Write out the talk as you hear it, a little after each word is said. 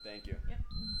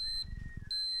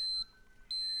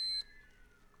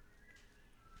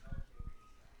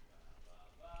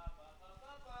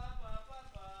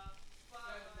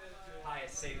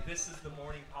This is the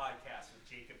morning podcast with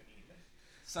Jacob and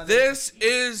Ethan. This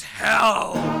is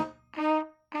hell.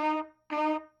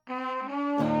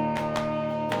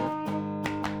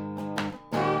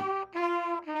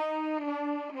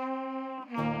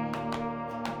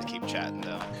 Keep chatting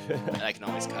though. And I can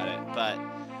always cut it. But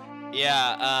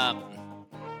yeah,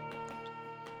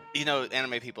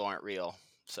 anime people aren't real.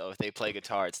 So if they play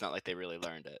guitar, it's not like they really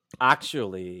learned it.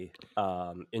 Actually,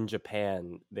 in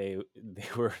Japan, they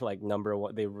were like number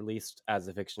one. They released as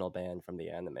a fictional band from the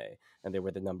anime, and they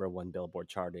were the number one Billboard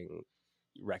charting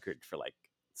record for like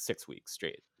 6 weeks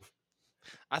straight.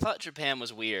 I thought Japan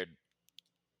was weird.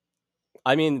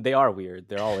 I mean, they are weird.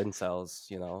 They're all incels,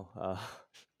 you know.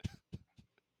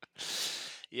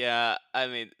 Yeah, I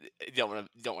mean, you don't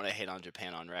want to hate on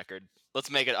Japan on record.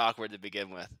 Let's make it awkward to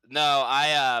begin with. No,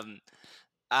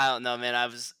 I don't know,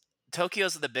 man.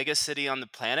 Tokyo's the biggest city on the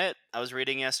planet. I was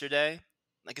reading yesterday.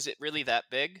 Like, is it really that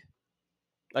big?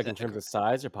 Like in terms of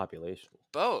size or population?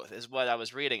 Both is what I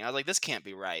was reading. I was like, this can't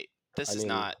be right. This is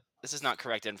not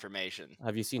correct information.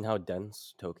 Have you seen how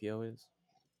dense Tokyo is?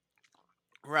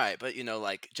 Right, but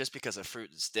like just because a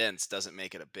fruit is dense doesn't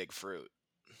make it a big fruit.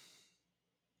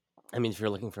 I mean, if you're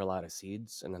looking for a lot of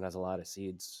seeds and it has a lot of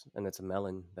seeds and it's a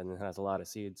melon, then it has a lot of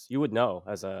seeds. You would know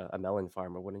as a melon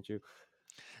farmer, wouldn't you?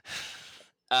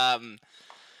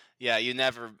 Yeah, you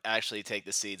never actually take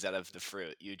the seeds out of the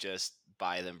fruit. You just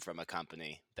buy them from a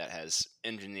company that has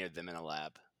engineered them in a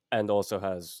lab. And also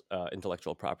has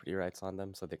intellectual property rights on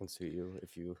them, so they can sue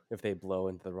you if they blow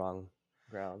into the wrong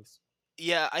grounds.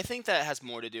 Yeah, I think that has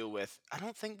more to do with. I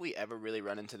don't think we ever really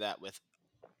run into that with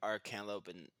our cantaloupe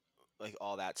and like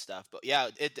all that stuff. But yeah,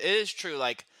 it is true.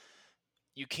 Like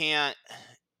you can't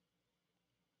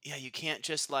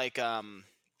just like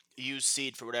use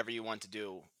seed for whatever you want to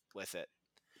do with it.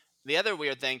 The other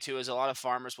weird thing too is a lot of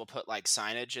farmers will put like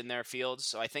signage in their fields,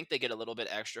 so I think they get a little bit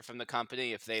extra from the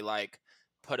company if they like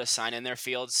put a sign in their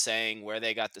fields saying where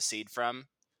they got the seed from.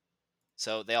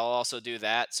 So they'll also do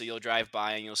that. So you'll drive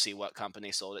by and you'll see what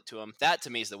company sold it to them. That to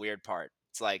me is the weird part.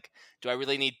 It's like, do I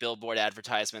really need billboard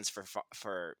advertisements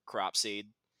for crop seed?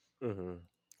 Mm-hmm.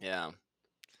 Yeah.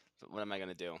 But what am I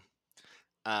gonna do?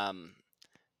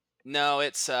 No,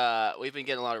 it's we've been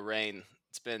getting a lot of rain.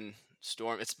 It's been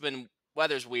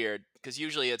weather's weird because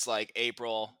usually it's like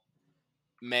April,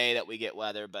 May that we get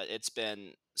weather, but it's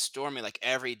been stormy like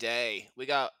every day. We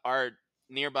got our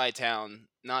nearby town,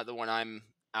 not the one I'm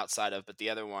outside of, but the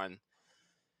other one.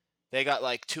 They got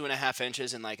like 2.5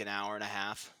 inches in like an hour and a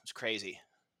half. It's crazy.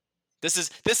 This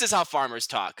is how farmers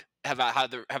talk about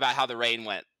how the rain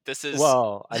went.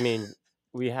 Well, I mean,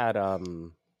 we had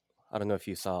I don't know if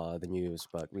you saw the news,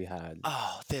 but we had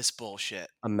this bullshit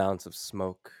amounts of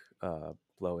smoke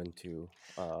blow into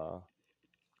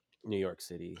New York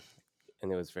City,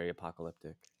 and it was very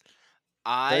apocalyptic.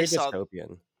 Very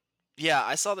dystopian. Yeah,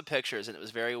 I saw the pictures and it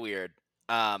was very weird.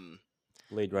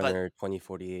 Blade Runner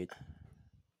 2048.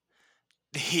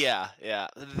 Yeah.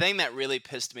 The thing that really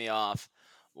pissed me off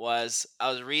was I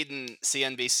was reading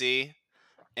CNBC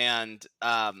and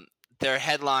their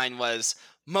headline was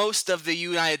most of the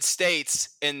United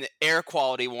States in air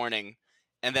quality warning.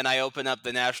 And then I open up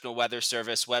the National Weather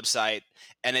Service website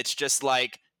and it's just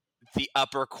like the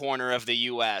upper corner of the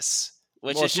U.S.,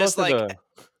 which is just like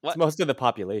it's most of the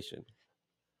population.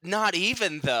 Not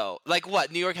even though. Like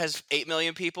what? New York has 8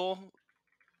 million people.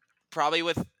 Probably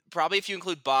if you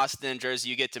include Boston and Jersey,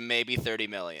 you get to maybe 30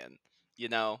 million. You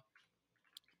know,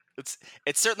 it's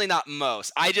certainly not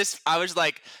most. I was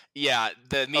like, yeah,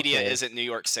 the media isn't New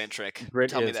York centric.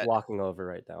 Brit is walking over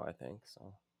right now, I think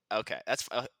so. Okay, that's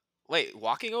wait,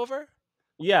 walking over?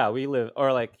 Yeah, we live,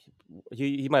 or like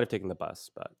he might have taken the bus,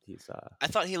 but he's. I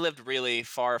thought he lived really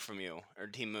far from you, or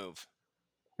did he move?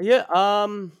 Yeah.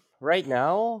 Right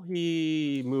now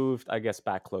he moved, I guess,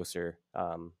 back closer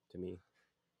to me.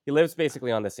 He lives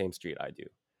basically on the same street I do,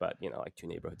 but like 2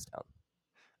 neighborhoods down.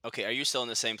 Okay, are you still in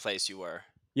the same place you were?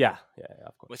 Yeah,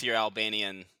 of course. With your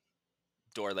Albanian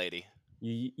door lady.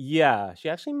 Yeah, she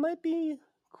actually might be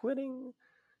quitting.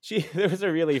 There was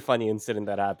a really funny incident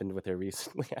that happened with her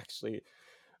recently. Actually,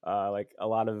 like a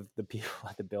lot of the people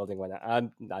at the building went. I'd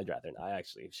rather not. I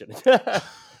actually shouldn't.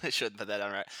 I shouldn't put that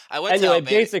on right. I went anyway.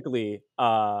 Basically,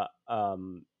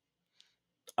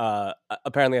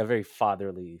 apparently are very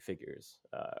fatherly figures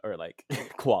or like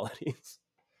qualities.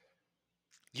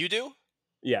 You do?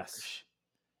 Yes.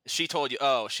 She told you.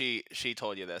 Oh, she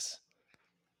told you this.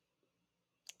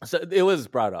 So it was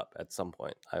brought up at some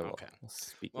point. I will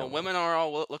speak. Well, women are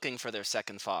all looking for their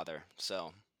second father,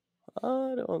 so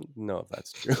I don't know if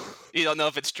that's true. You don't know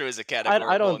if it's true as a categorical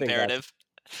I don't think imperative.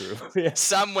 That's true. Yeah.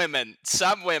 Some women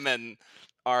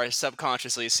are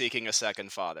subconsciously seeking a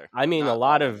second father. I mean, a Not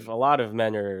lot all of women.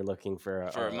 men are looking for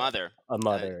For a mother. a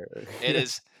mother. It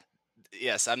is.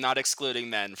 Yes, I'm not excluding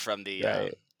men from the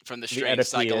Right. The strange Oedipian.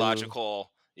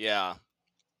 psychological. Yeah,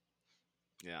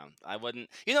 yeah. I wouldn't.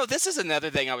 This is another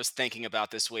thing I was thinking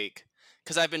about this week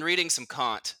because I've been reading some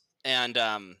Kant, and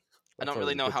I That's don't always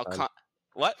really a know good how sign. Kant.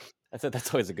 What? I said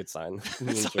that's always a good sign.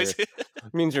 It's always,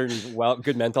 Means you're in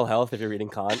good mental health if you're reading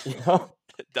Kant.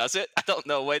 does it? I don't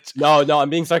know which. No, I'm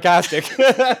being sarcastic.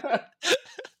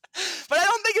 But I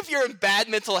don't think if you're in bad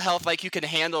mental health, like you can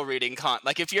handle reading Kant.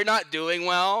 Like if you're not doing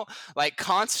well, like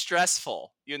Kant's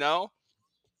stressful.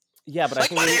 Yeah, but I Like,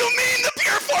 think what do you mean the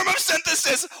pure form of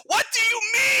synthesis? What do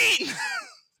you mean?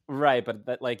 right, but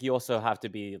that like you also have to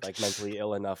be like mentally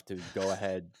ill enough to go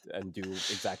ahead and do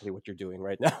exactly what you're doing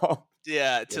right now.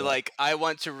 Yeah, You know? I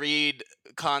want to read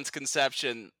Kant's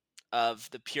conception of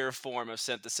the pure form of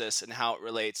synthesis and how it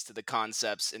relates to the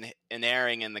concepts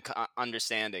inerring in the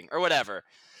understanding or whatever.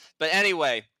 But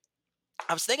anyway,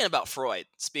 I was thinking about Freud.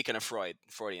 Speaking of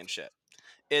Freudian shit,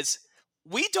 is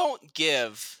we don't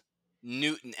give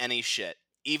Newton any shit,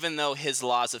 even though his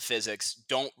laws of physics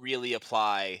don't really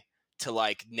apply to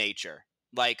like nature.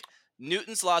 Like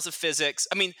Newton's laws of physics,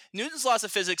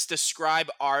 describe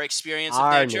our experience of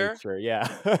Our nature. nature,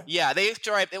 yeah. Yeah, they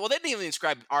didn't even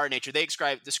describe our nature. They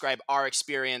describe our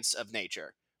experience of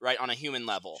nature, right, on a human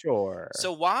level. Sure.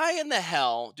 So why in the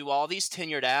hell do all these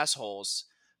tenured assholes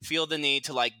feel the need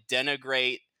to like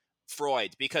denigrate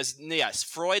Freud? Because yes,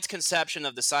 Freud's conception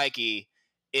of the psyche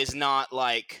is not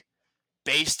like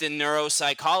based in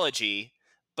neuropsychology,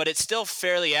 but it still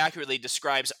fairly accurately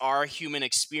describes our human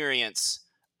experience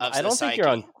of I the don't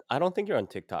think you're on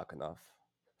TikTok enough.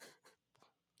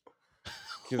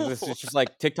 Because this is just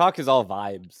like TikTok is all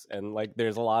vibes, and like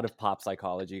there's a lot of pop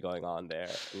psychology going on there,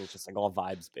 and it's just like all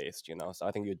vibes based, So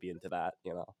I think you'd be into that,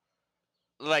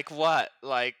 Like what?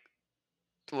 Like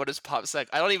what is pop psych?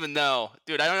 I don't even know,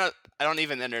 dude. I don't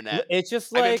even internet. It's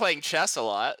just I've been like playing chess a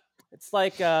lot. it's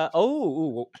like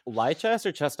lie chess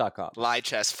or chess.com. Lie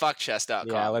chess. Fuck chess.com.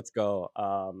 Yeah, let's go.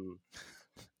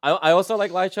 I also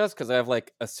like lie chess because I have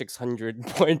like a 600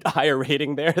 point higher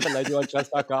rating there than I do on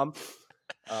chess.com.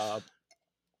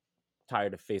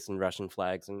 Tired of facing Russian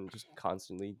flags and just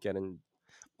constantly getting.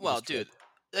 Well, destroyed.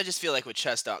 dude, I just feel like with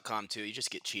chess.com too, you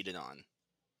just get cheated on.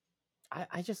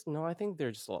 I just know. I think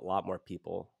there's just a lot more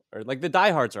people, or like the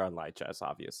diehards are on live chess,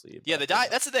 obviously. Yeah, but,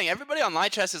 that's the thing. Everybody on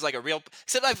live chess is like a real.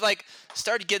 Except I've like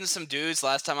started getting some dudes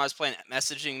last time I was playing,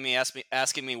 messaging me,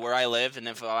 asking me where I live and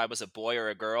if I was a boy or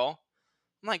a girl.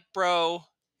 I'm like, bro, get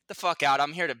the fuck out.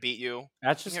 I'm here to beat you.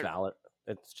 That's just Valorant.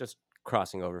 It's just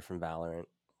crossing over from Valorant.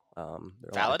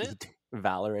 Valorant?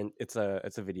 Valorant. It's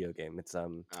a video game. It's a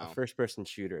first person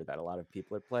shooter that a lot of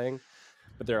people are playing.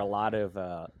 But there's a lot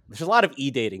of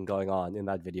e-dating going on in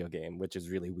that video game, which is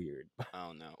really weird.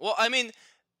 Oh no. Well, I mean,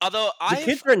 although the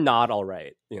kids are not all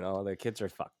right. The kids are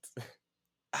fucked.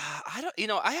 I don't.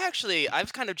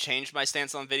 I've kind of changed my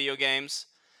stance on video games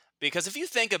because if you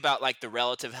think about like the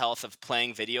relative health of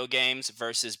playing video games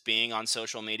versus being on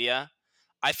social media,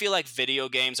 I feel like video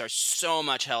games are so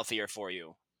much healthier for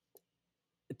you.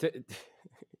 It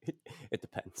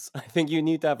depends. I think you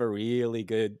need to have a really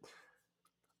good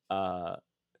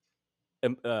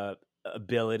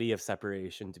ability of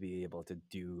separation to be able to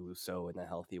do so in a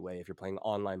healthy way if you're playing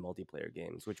online multiplayer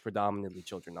games, which predominantly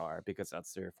children are because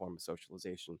that's their form of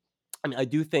socialization. I mean, I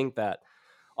do think that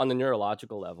on the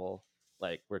neurological level,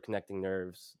 like we're connecting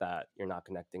nerves that you're not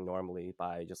connecting normally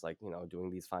by just like doing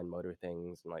these fine motor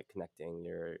things and like connecting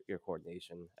your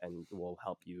coordination, and will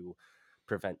help you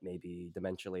prevent maybe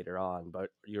dementia later on. But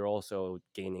you're also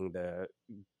gaining the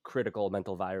critical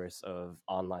mental virus of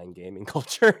online gaming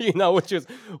culture, which is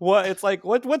what it's like.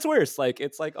 What's worse? Like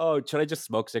it's like, oh, should I just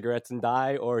smoke cigarettes and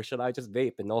die, or should I just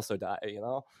vape and also die?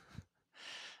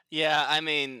 Yeah, I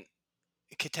mean,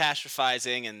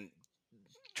 catastrophizing and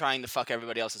trying to fuck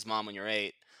everybody else's mom when you're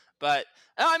 8. But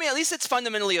I mean, at least it's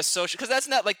fundamentally a social, because that's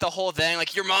not like the whole thing.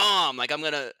 Like your mom, like I'm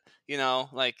gonna,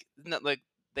 like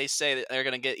they say that they're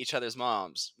gonna get each other's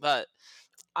moms, but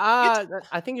I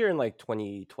think you're in like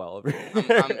 2012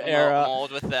 I'm era.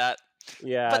 old with that.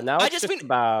 Yeah, but now it's just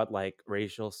about like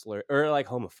racial slur or like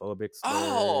homophobic slurs.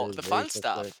 Oh, the fun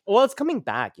stuff. Slurs. Well, it's coming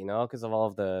back, because of all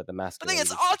of the masculine. I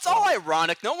think it's all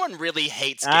ironic. No one really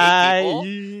hates gay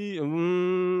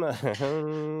people.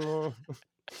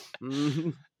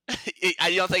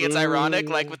 You don't think it's ironic,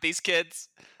 like Mm, with these kids?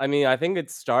 I mean, I think it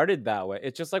started that way.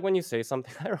 It's just like when you say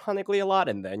something ironically a lot,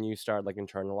 and then you start like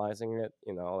internalizing it.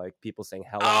 Like people saying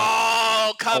 "hella"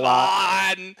 Oh, a come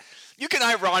lot. on! You can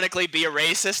ironically be a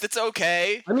racist. It's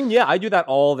okay. I mean, yeah, I do that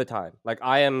all the time. Like,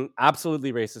 I am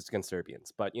absolutely racist against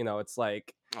Serbians, but it's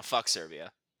like, Oh, fuck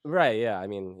Serbia. right? Yeah, I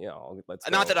mean, let's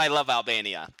Not that go. I love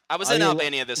Albania. I was I in mean,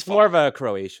 Albania this it's more of fall. a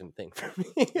Croatian thing for me.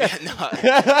 No,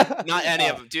 not any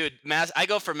of Uh, them, dude. I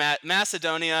go for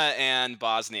Macedonia and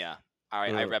Bosnia. All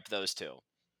right, I mm, rep those two.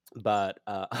 but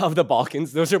of the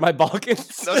Balkans, those are my Balkans.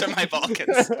 Those are my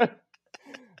Balkans.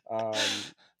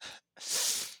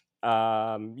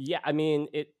 um, yeah, I mean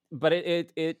but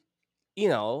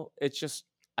it's just,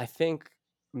 I think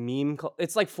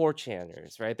it's like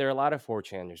 4chaners, right? There are a lot of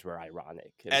 4chaners were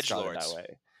ironic and started that Edgelords.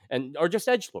 way, or just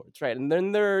edgelords, right? And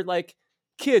then there are like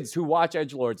kids who watch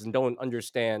edgelords and don't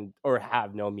understand or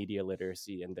have no media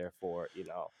literacy, and therefore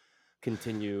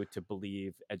continue to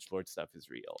believe edgelord stuff is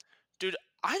real. Dude,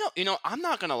 I'm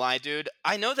not gonna lie, dude.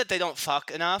 I know that they don't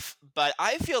fuck enough, but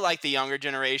I feel like the younger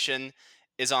generation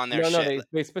is on their No, shit.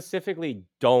 they specifically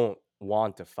don't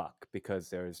want to fuck because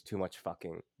there's too much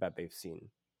fucking that they've seen,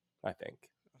 I think.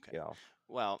 Okay. You know.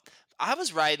 Well, I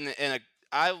was riding in a.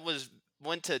 I was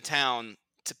went to town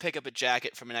to pick up a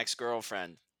jacket from an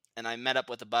ex-girlfriend, and I met up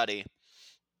with a buddy.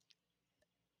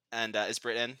 And is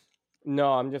Brit in?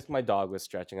 No, my dog was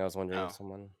stretching. I was wondering if Oh,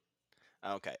 someone.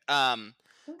 okay.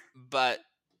 But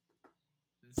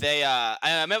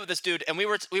I met with this dude, and we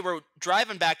were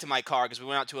driving back to my car because we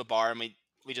went out to a bar and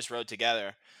we just rode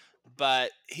together.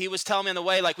 But he was telling me on the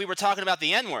way, like, we were talking about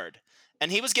the N-word,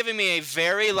 and he was giving me a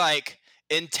very like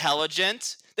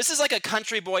intelligent. This is like a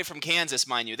country boy from Kansas,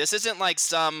 mind you. This isn't like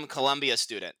some Columbia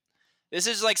student. This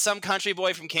is like some country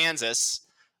boy from Kansas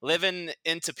living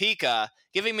in Topeka,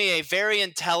 giving me a very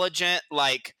intelligent,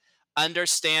 like,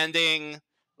 understanding,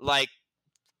 like,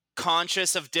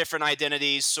 conscious of different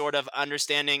identities, sort of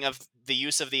understanding of the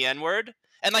use of the N-word.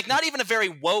 And like not even a very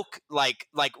woke like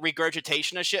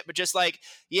regurgitation of shit, but just like,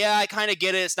 yeah, I kind of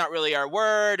get it. It's not really our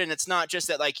word, and it's not just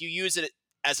that like you use it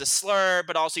as a slur,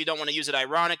 but also you don't want to use it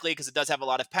ironically because it does have a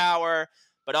lot of power.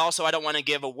 But also, I don't want to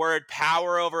give a word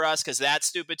power over us because that's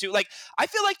stupid too. Like, I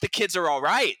feel like the kids are all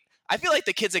right. I feel like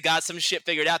the kids have got some shit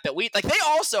figured out that we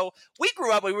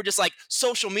grew up, we were just like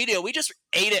social media. We just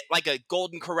ate it like a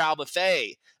Golden Corral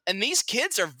buffet. And these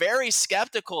kids are very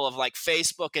skeptical of like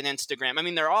Facebook and Instagram. I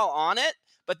mean, they're all on it,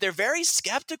 but they're very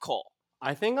skeptical.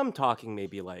 I think I'm talking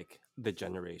maybe like the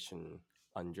generation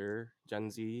under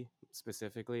Gen Z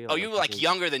specifically. Oh, Like you I'm were like talking,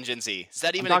 younger than Gen Z. Does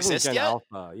that I'm even talking exist Gen yet?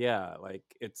 Alpha. Yeah, like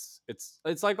it's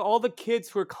like all the kids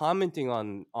who are commenting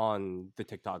on the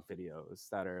TikTok videos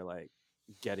that are like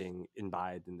getting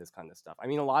imbibed in this kind of stuff. I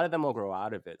mean, a lot of them will grow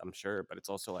out of it, I'm sure, but it's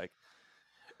also like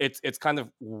it's kind of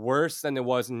worse than it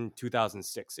was in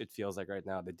 2006. It feels like right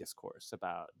now, the discourse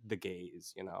about the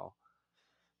gays.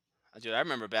 Dude, I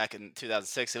remember back in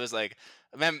 2006, it was like,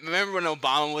 remember when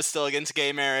Obama was still against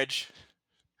gay marriage?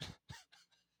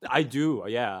 I do,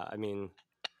 yeah. I mean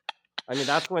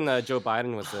that's when Joe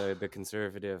Biden was the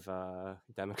conservative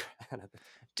Democrat at the time.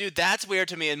 Dude, that's weird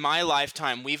to me. In my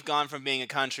lifetime, we've gone from being a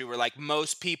country where like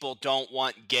most people don't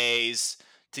want gays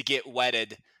to get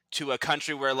wedded to a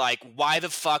country where like, why the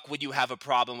fuck would you have a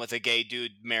problem with a gay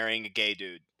dude marrying a gay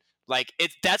dude? Like,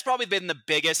 that's probably been the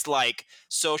biggest like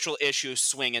social issue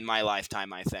swing in my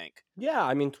lifetime, I think. Yeah,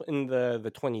 I mean in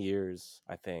the 20 years,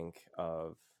 I think,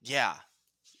 of, Yeah.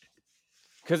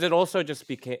 because it also just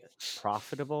became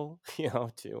profitable,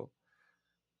 to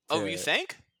Oh, you to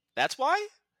think? That's why?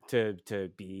 to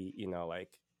be, like,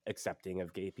 accepting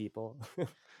of gay people.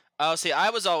 Oh, see,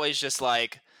 I was always just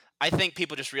like, I think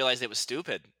people just realized it was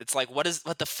stupid. It's like, what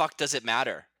the fuck does it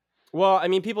matter? Well, I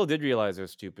mean, people did realize it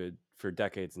was stupid for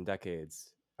decades and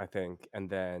decades, I think, and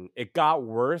then it got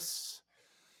worse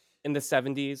in the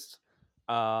 70s,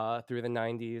 through the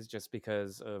 90s, just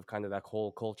because of kind of that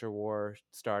whole culture war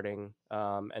starting,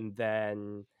 and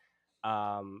then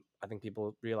I think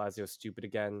people realized it was stupid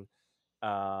again.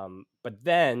 But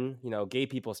then, gay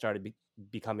people started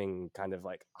becoming kind of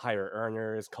like higher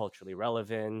earners, culturally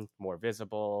relevant, more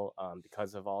visible,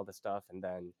 because of all the stuff. And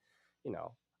then,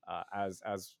 as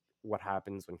what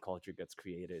happens when culture gets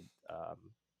created,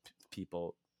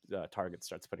 people, Target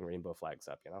starts putting rainbow flags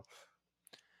up.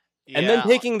 And then Yeah.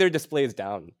 taking their displays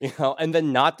down, and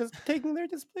then not just taking their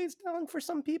displays down for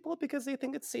some people because they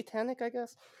think it's satanic, I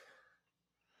guess.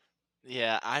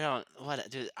 Yeah, I don't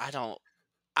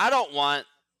want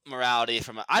morality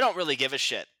I don't really give a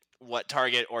shit what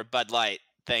Target or Bud Light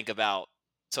think about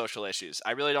social issues.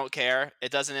 I really don't care.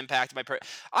 It doesn't impact my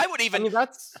I would I even mean,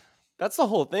 that's the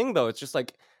whole thing, though. It's just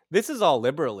like this is all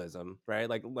liberalism, right?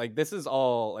 Like this is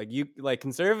all like you like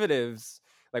conservatives.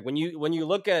 Like when you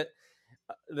look at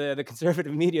the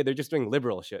conservative media, they're just doing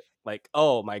liberal shit. Like,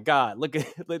 oh my god, look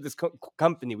at this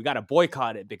company, we got to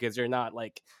boycott it because they're not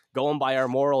like going by our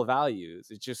moral values.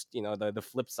 It's just the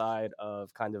flip side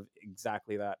of kind of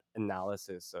exactly that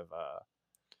analysis of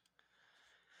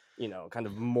kind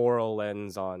of moral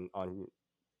lens on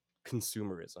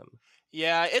consumerism.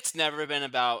 Yeah, it's never been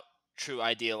about true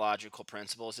ideological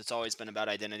principles. It's always been about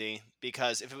identity.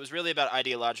 Because if it was really about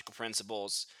ideological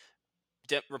principles,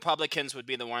 Republicans would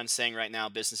be the ones saying right now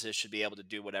businesses should be able to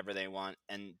do whatever they want,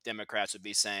 and Democrats would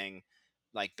be saying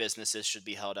like businesses should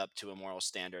be held up to a moral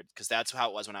standard, because that's how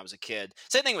it was when I was a kid.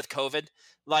 Same thing with COVID.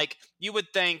 Like you would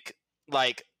think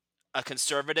like a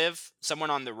conservative, someone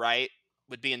on the right,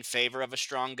 would be in favor of a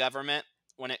strong government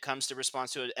when it comes to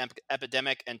response to an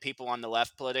epidemic, and people on the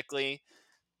left politically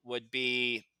would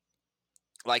be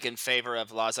like in favor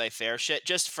of laissez-faire shit,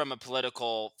 just from a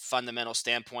political fundamental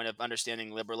standpoint of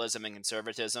understanding liberalism and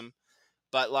conservatism.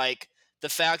 But like the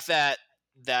fact that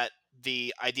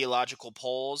the ideological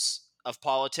poles of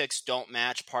politics don't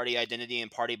match party identity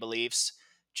and party beliefs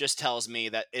just tells me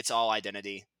that it's all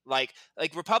identity. Like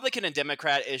Republican and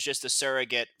Democrat is just a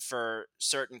surrogate for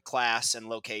certain class and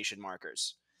location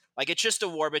markers. Like it's just a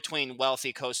war between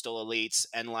wealthy coastal elites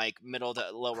and like middle to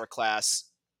lower class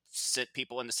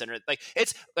people in the center. Like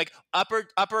it's like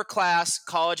upper class,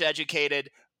 college educated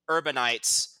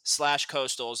urbanites /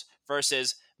 coastals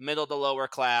versus middle to lower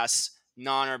class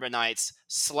non-urbanites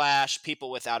 /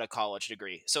 people without a college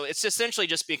degree. So it's essentially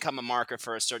just become a marker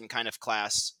for a certain kind of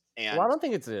class and Well, I don't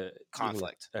think it's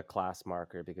conflict. even a class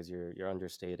marker, because you're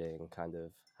understating kind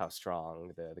of how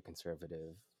strong the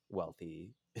conservative, wealthy,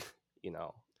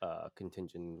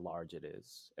 contingent large it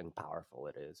is and powerful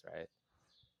it is, right?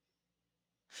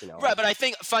 Right, but I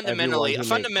think fundamentally, if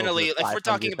we're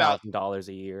talking about $500,000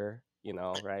 a year,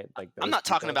 right? Like I'm not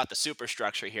talking about the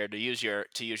superstructure here, to use your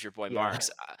boy Marx.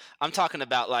 I'm talking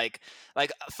about like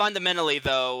fundamentally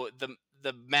though,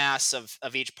 the mass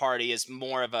of each party is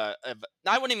more of a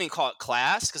I wouldn't even call it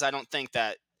class, because I don't think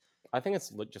that. I think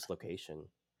it's just location.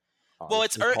 Well,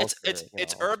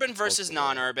 it's urban versus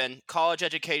non-urban, college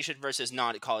education versus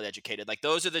non-college educated. Like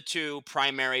those are the two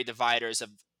primary dividers of,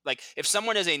 like, if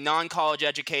someone is a non-college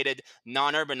educated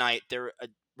non-urbanite, they're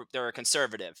a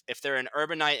conservative. If they're an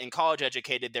urbanite and college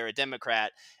educated, they're a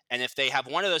Democrat. And if they have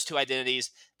one of those two identities,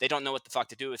 they don't know what the fuck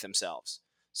to do with themselves.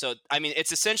 So I mean,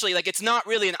 it's essentially like it's not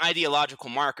really an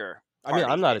ideological marker. I mean,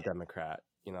 I'm not a Democrat,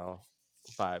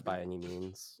 by any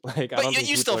means. Like, but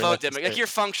you still vote Democrat. Like, you're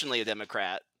functionally a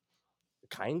Democrat.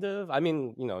 Kind of. I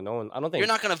mean, no one. I don't think you're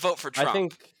not going to vote for Trump. I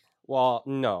think. Well,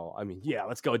 no. I mean, yeah,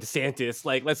 let's go DeSantis.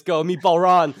 Like, let's go Meatball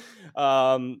Ron.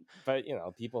 But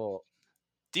people.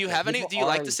 Do you have any? Do you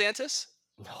like DeSantis?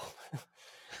 No.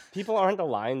 People aren't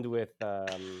aligned with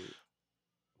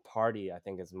party, I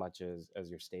think, as much as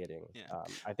you're stating. Yeah.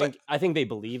 I think they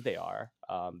believe they are,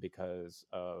 because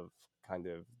of kind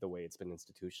of the way it's been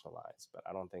institutionalized. But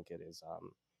I don't think it is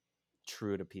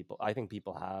true to people. I think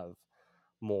people have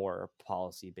more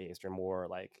policy-based or more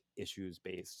like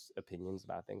issues-based opinions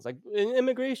about things, like in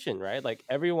immigration, right? Like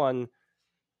everyone,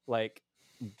 like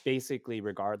basically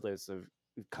regardless of,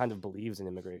 kind of believes in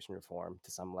immigration reform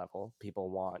to some level. People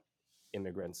want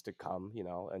immigrants to come,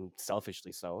 and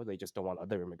selfishly so. They just don't want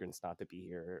other immigrants not to be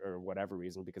here or whatever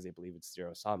reason, because they believe it's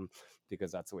zero sum,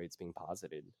 because that's the way it's being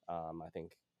posited, I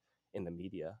think, in the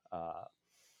media.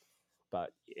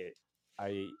 But it's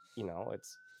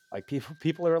like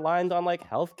people are aligned on like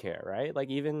healthcare, right? Like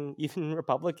even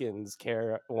Republicans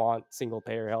want single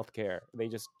payer healthcare. They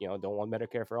just don't want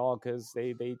Medicare for all, because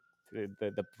the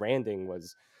branding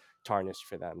was tarnished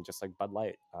for them, just like Bud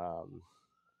Light,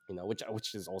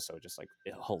 which is also just like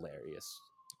hilarious.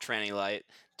 Tranny Light,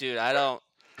 dude. I don't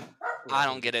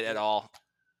get it at all.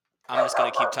 I'm just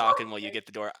gonna keep talking while you get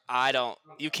the door.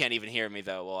 You can't even hear me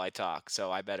though while I talk,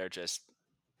 so I better just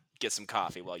get some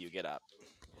coffee while you get up.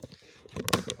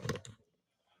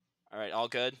 All right, all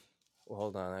good? Well,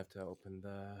 hold on, I have to open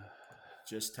the...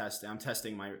 Just testing. I'm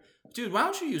testing my... Dude, why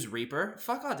don't you use Reaper?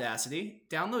 Fuck Audacity.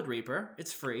 Download Reaper.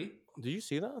 It's free. Do you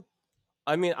see that?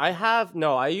 I mean, I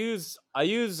use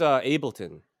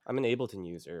Ableton. I'm an Ableton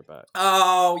user, but...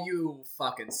 Oh, you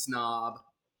fucking snob.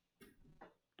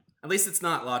 At least it's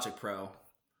not Logic Pro.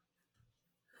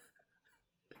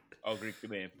 Oh, Greek to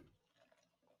me.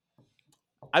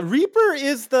 Reaper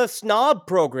is the snob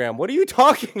program. What are you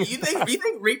talking about? You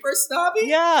think Reaper's snobby?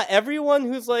 Yeah, everyone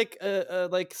who's like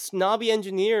snobby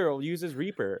engineer uses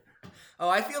Reaper. Oh,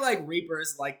 I feel like Reaper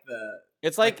is like the...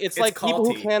 It's like people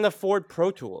who can't afford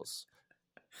Pro Tools.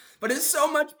 But it's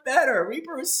so much better.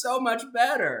 Reaper is so much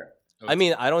better. I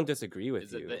mean, I don't disagree with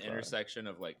Is you. it the but- intersection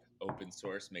of like open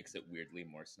source makes it weirdly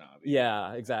more snobby?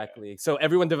 Yeah, exactly. So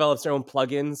everyone develops their own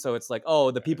plugins. So it's like,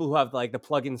 oh, the people who have like the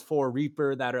plugins for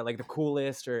Reaper that are like the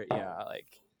coolest, or like.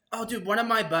 Oh, dude, one of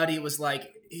my buddy was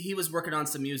like, he was working on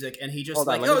some music, and he just Hold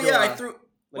on, like, let me do I a- threw.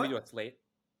 Let me do a slate.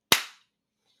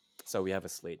 So we have a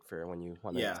slate for when you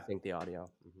want to Yeah. sync the audio.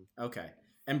 Mhm. Okay.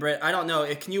 And Britt, I don't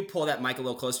know. Can you pull that mic a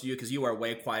little closer to you? Because you are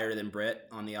way quieter than Britt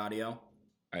on the audio. All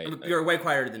right. You're way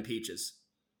quieter than Peaches.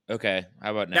 Okay.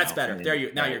 How about now? That's better. I mean, There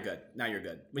you. Now right. you're good. Now you're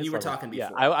good. When It's you were all right. talking Yeah,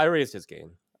 before. I raised his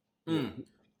gain.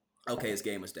 Okay, his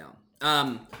game was down.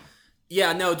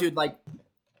 Yeah, no, dude, like,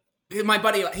 my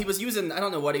buddy, he was using, I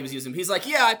don't know what he was using. He's like,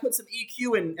 yeah, I put some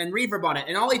EQ and reverb on it.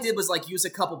 And all he did was, like, use a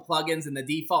couple plugins in the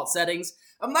default settings.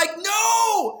 I'm like,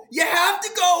 no! You have to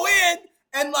go in!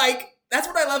 And, like, that's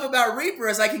what I love about Reaper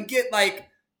is I can get, like,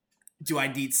 do I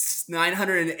need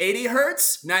 980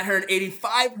 hertz?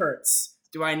 985 hertz?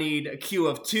 Do I need a Q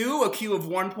of 2? A Q of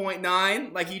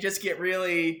 1.9? Like, you just get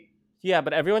really... Yeah,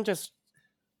 but everyone just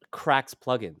cracks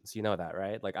plugins. You know that,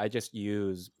 right? Like I just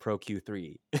use Pro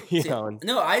Q3. You know, and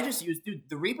No, I just use, dude,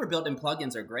 the Reaper built-in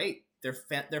plugins are great.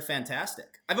 They're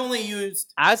fantastic. I've only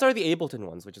used... as are the Ableton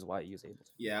ones, which is why I use Ableton.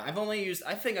 Yeah,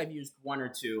 I think I've used one or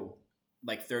two,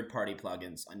 like, third-party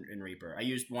plugins in Reaper. I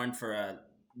used one for a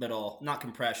little, not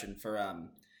compression, for,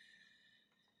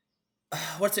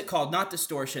 what's it called? Not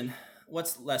distortion.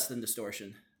 What's less than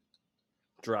distortion?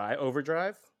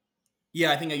 Overdrive.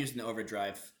 Yeah, I think I used an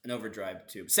overdrive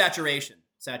tube. Saturation.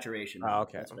 Oh,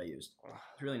 okay. That's what I used.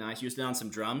 It's really nice. Used it on some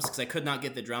drums because I could not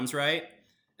get the drums right.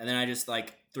 And then I just,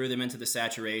 like, threw them into the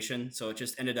saturation. So it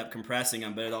just ended up compressing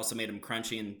them, but it also made them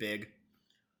crunchy and big.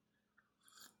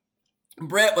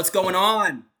 Britt, what's going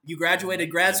on? You graduated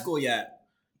grad school yet?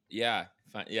 Yeah.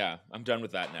 Fine. Yeah. I'm done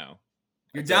with that now.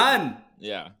 You're That's over. done.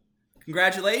 Yeah.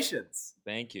 Congratulations.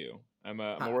 Thank you. I'm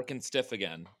working stiff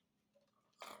again.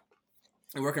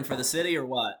 You're working for the city or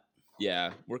what?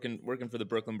 Yeah. Working for the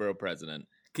Brooklyn Borough president.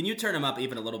 Can you turn him up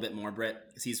even a little bit more, Britt?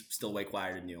 Because he's still way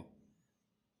quieter than you.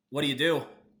 What do you do?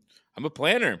 I'm a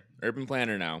planner, urban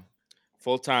planner now,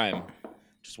 full time,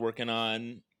 just working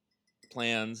on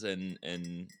plans and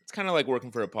it's kind of like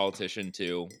working for a politician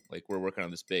too. Like we're working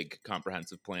on this big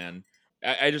comprehensive plan.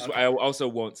 I also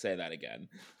won't say that again.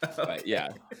 But yeah.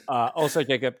 Also,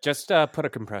 Jacob, just put a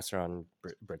compressor on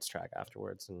Brit's track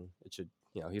afterwards, and it should,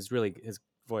 his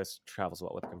voice travels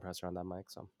well with a compressor on that mic.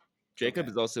 So Jacob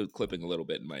is also clipping a little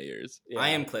bit in my ears. Yeah. I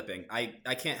am clipping. I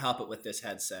can't help it with this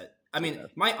headset. I mean,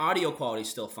 my audio quality's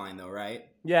still fine though, right?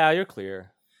 Yeah, you're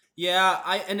clear. Yeah,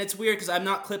 and it's weird because I'm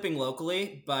not clipping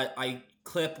locally, but I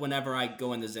clip whenever I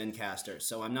go into Zencaster,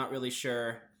 so I'm not really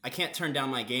sure. I can't turn down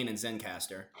my gain in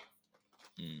Zencaster.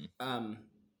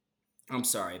 I'm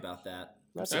sorry about that.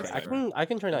 That's That's okay. fair. I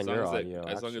can turn down your As audio.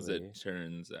 long as it actually.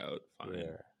 turns out fine.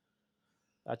 Yeah.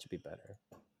 That should be better.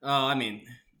 Oh, I mean,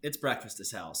 it's breakfast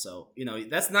as hell, so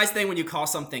that's the nice thing when you call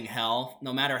something hell.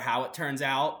 No matter how it turns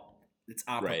out, it's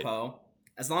apropos. Right.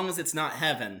 As long as it's not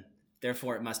heaven,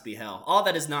 therefore it must be hell. All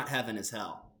that is not heaven is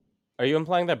hell. Are you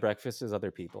implying that breakfast is other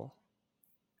people?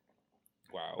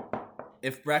 Wow.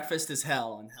 If breakfast is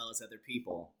hell and hell is other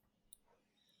people.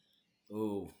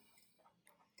 Ooh.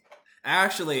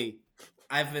 Actually,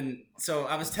 I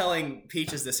was telling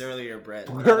Peaches this earlier, Brett.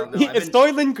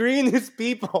 Soylent Green is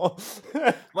people.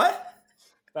 What?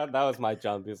 That was my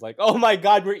jump. He was like, oh my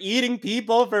god, we're eating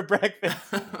people for breakfast.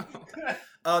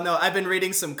 Oh no, I've been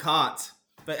reading some Kant.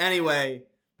 But anyway,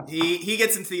 he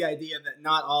gets into the idea that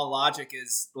not all logic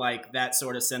is like that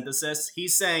sort of synthesis.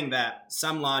 He's saying that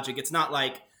some logic, it's not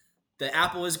like the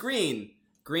apple is green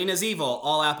is evil,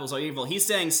 all apples are evil. He's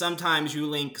saying sometimes you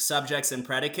link subjects and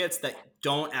predicates that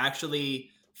don't actually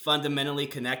fundamentally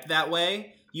connect that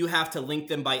way. You have to link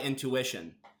them by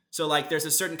intuition. So like there's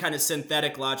a certain kind of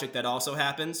synthetic logic that also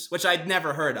happens, which I'd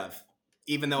never heard of,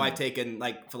 even though I've taken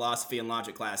like philosophy and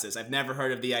logic classes. I've never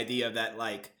heard of the idea that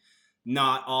like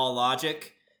not all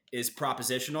logic is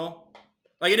propositional.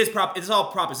 Like it's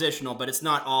all propositional, but it's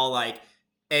not all like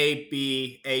A,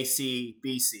 B, A, C,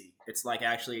 B, C. It's like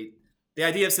actually the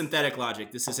idea of synthetic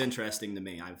logic. This is interesting to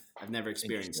me. I've never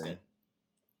experienced it.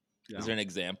 Is there an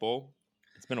example?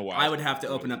 It's been a while. I would have to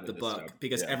open up the book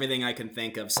because everything I can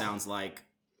think of sounds like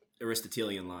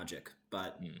Aristotelian logic.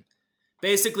 But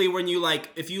basically when you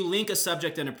like, if you link a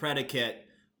subject and a predicate,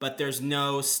 but there's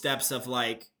no steps of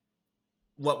like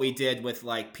what we did with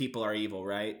like people are evil,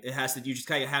 right? You just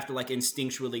kind of have to like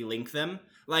instinctually link them.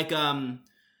 Like,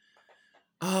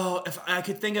 if I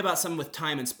could think about something with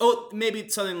time and maybe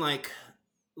something like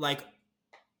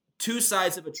two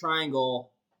sides of a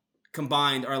triangle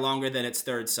combined are longer than its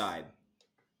third side.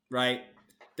 right?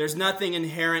 There's nothing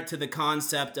inherent to the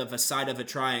concept of a side of a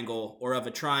triangle or of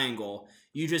a triangle.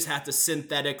 You just have to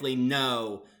synthetically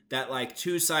know that like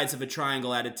two sides of a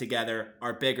triangle added together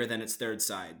are bigger than its third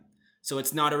side. So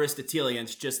it's not Aristotelian.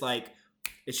 It's just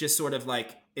sort of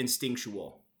like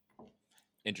instinctual.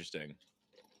 Interesting.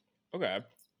 Okay.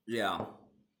 Yeah.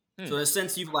 So in a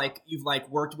sense, you've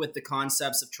worked with the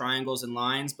concepts of triangles and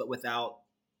lines, but without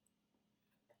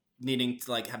needing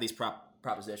to like have these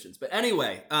propositions. But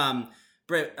anyway, not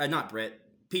Brit,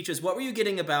 Peaches, what were you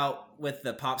getting about with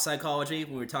the pop psychology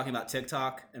when we were talking about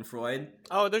TikTok and Freud?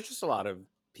 Oh, there's just a lot of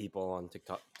people on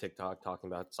TikTok talking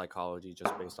about psychology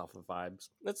just based off of vibes.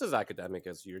 That's as academic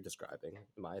as you're describing,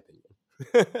 in my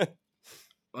opinion.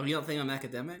 Well, you don't think I'm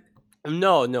academic?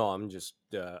 No, I'm just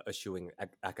eschewing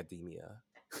academia.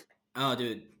 Oh,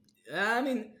 dude. I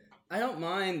mean, I don't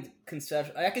mind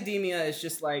conceptual. Academia is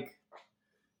just like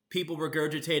people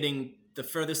regurgitating the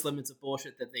furthest limits of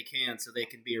bullshit that they can so they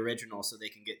can be original, so they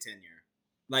can get tenure.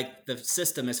 Like, the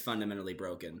system is fundamentally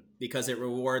broken because it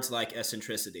rewards, like,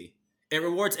 eccentricity. It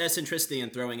rewards eccentricity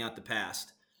and throwing out the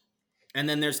past. And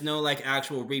then there's no, like,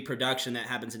 actual reproduction that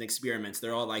happens in experiments.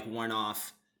 They're all, like,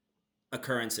 one-off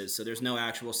occurrences, so there's no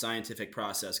actual scientific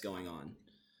process going on.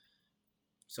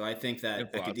 So I think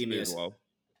that academia is... well.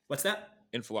 What's that?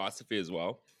 In philosophy as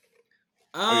well.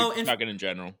 Oh, talking in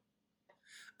general.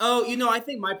 Oh, I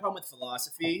think my problem with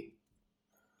philosophy.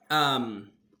 Do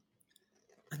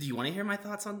you want to hear my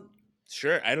thoughts on?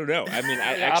 Sure, I don't know. I mean,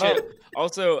 I actually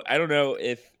also I don't know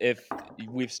if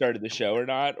we've started the show or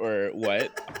not or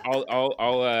what.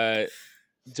 I'll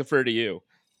defer to you.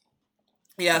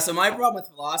 Yeah, so my problem with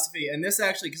philosophy, and this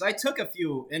actually, because I took a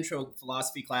few intro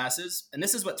philosophy classes, and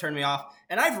this is what turned me off.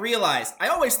 And I've realized, I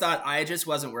always thought I just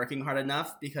wasn't working hard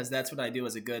enough because that's what I do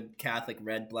as a good Catholic,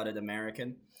 red-blooded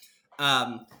American.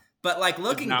 But like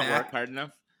looking Did not back, work hard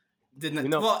enough. Didn't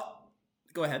well?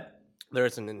 Go ahead.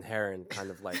 There's an inherent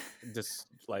kind of like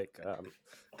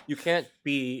you can't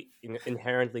be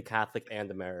inherently Catholic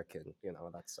and American.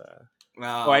 That's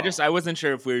Oh, I wasn't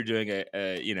sure if we were doing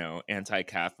a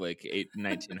anti-Catholic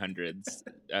 1900s.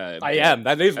 I am.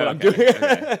 That is what I'm doing.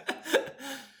 Okay.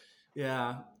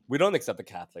 Yeah. We don't accept the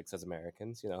Catholics as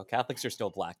Americans. Catholics are still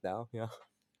black now. Yeah.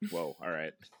 Whoa. All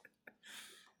right.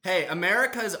 Hey,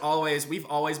 we've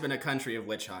always been a country of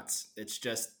witch hunts. It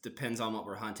just depends on what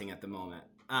we're hunting at the moment.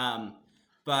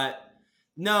 But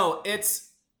no, it's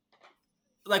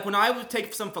like when I would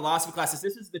take some philosophy classes,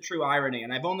 this is the true irony.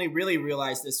 And I've only really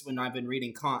realized this when I've been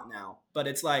reading Kant now, but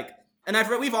it's like, and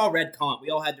we've all read Kant. We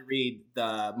all had to read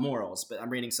the Morals, but I'm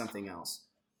reading something else.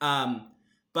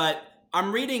 But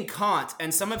I'm reading Kant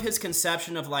and some of his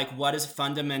conception of like what is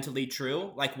fundamentally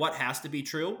true, like what has to be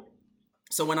true.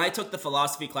 So when I took the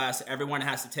philosophy class everyone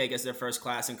has to take as their first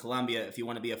class in Columbia if you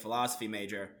want to be a philosophy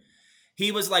major,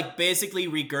 he was like basically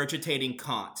regurgitating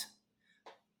Kant.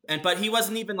 But he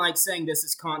wasn't even like saying this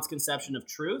is Kant's conception of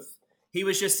truth. He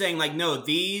was just saying like, no,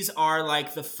 these are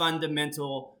like the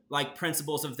fundamental like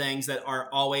principles of things that are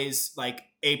always like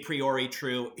a priori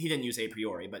true. He didn't use a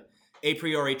priori, but a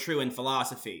priori true in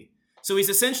philosophy. So he's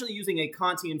essentially using a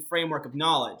Kantian framework of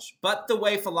knowledge. But the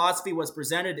way philosophy was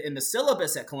presented in the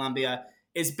syllabus at Columbia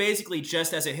is basically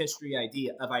just as a history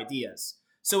of ideas.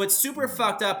 So it's super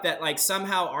fucked up that like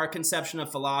somehow our conception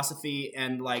of philosophy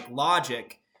and like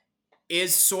logic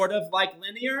is sort of like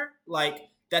linear, like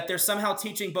that they're somehow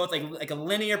teaching both like a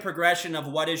linear progression of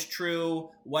what is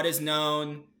true, what is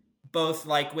known, both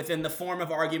like within the form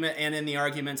of argument and in the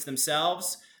arguments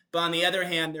themselves. But on the other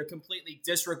hand, they're completely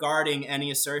disregarding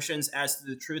any assertions as to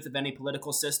the truth of any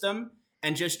political system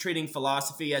and just treating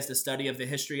philosophy as the study of the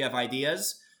history of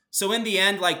ideas. So in the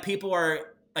end, like people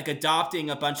are like adopting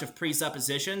a bunch of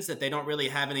presuppositions that they don't really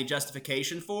have any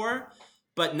justification for,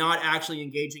 but not actually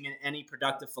engaging in any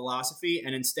productive philosophy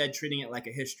and instead treating it like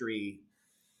a history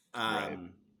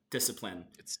discipline.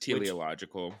 It's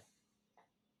teleological.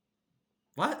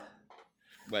 What?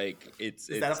 Like Does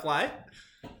that apply?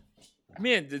 I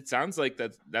mean, it sounds like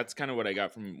that's kind of what I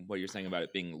got from what you're saying about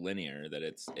it being linear. That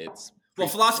it's well,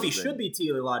 philosophy should be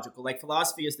teleological. Like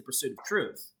philosophy is the pursuit of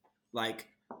truth. Like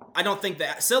I don't think the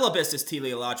syllabus is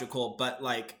teleological, but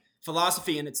like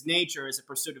philosophy in its nature is a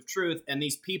pursuit of truth, and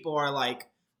these people are like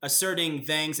asserting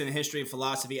things in the history of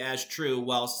philosophy as true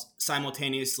while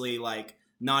simultaneously like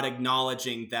not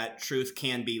acknowledging that truth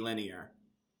can be linear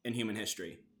in human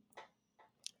history.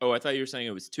 Oh, I thought you were saying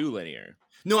it was too linear.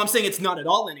 No, I'm saying it's not at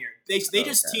all linear. They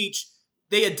just teach,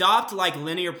 they adopt like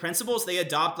linear principles. They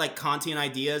adopt like Kantian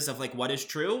ideas of like what is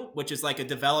true, which is like a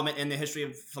development in the history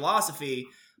of philosophy.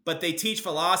 But they teach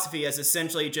philosophy as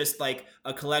essentially just like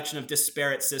a collection of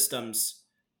disparate systems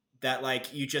that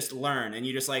like you just learn and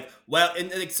you just like, well,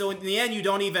 and like, so in the end you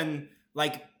don't even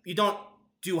like, you don't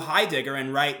do Heidegger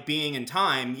and write Being and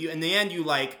Time. You in the end you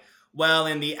like, well,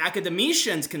 in the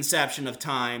academician's conception of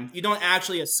time, you don't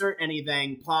actually assert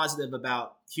anything positive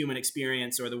about human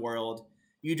experience or the world.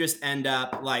 You just end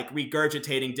up like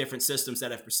regurgitating different systems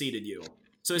that have preceded you.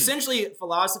 So essentially,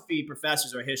 philosophy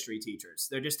professors are history teachers.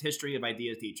 They're just history of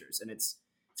idea teachers, and it's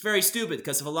very stupid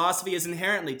because philosophy is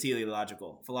inherently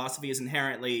teleological. Philosophy is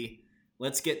inherently,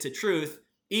 let's get to truth,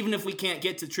 even if we can't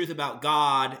get to truth about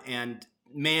God and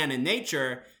man and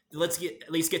nature. Let's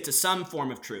at least get to some form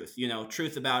of truth,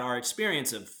 truth about our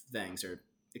experience of things, or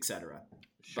etc.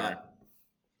 Sure. But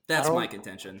that's my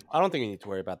contention. I don't think you need to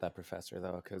worry about that professor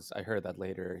though, because I heard that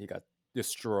later he got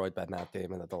destroyed by Matt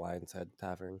Damon at the Lion's Head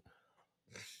Tavern.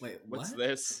 Wait, What's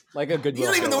this? Like a good. You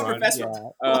don't even know what professor. Yeah.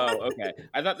 Oh, okay.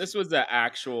 I thought this was an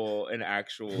actual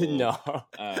No.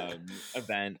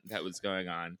 event that was going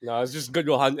on. No, it's just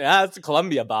Goodwill Hunt. Yeah, it's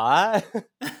Columbia, bye.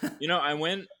 I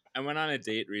went on a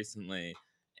date recently,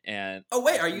 and oh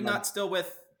wait, are you not still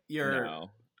with your?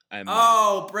 No, I'm.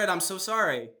 Oh, Britt, I'm so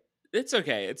sorry. It's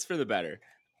okay. It's for the better.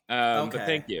 Okay. But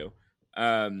thank you.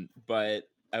 But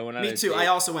I went on. Me a too. date. I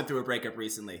also went through a breakup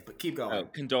recently, but keep going. Oh,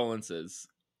 condolences.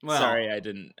 Well, sorry, I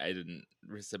didn't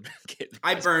reciprocate.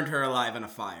 I burned her alive in a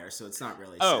fire, so it's not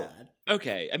really Oh, sad.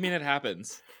 okay. I mean, it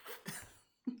happens.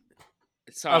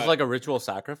 I was like a ritual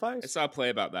sacrifice. I saw a play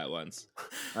about that once.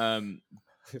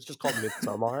 It's just called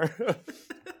Midsommar.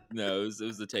 No, it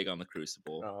was the take on the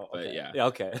Crucible. Oh, But okay. yeah. Yeah,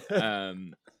 okay.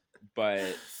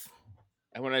 But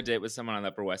I went on a date with someone on the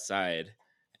Upper West Side,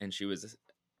 and she was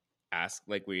asked,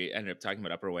 like, we ended up talking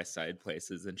about Upper West Side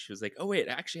places, and she was like, "Oh wait,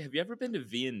 actually, have you ever been to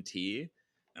V&T?"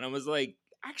 And I was like,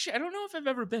 "Actually, I don't know if I've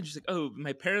ever been." She's like, "Oh,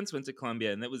 my parents went to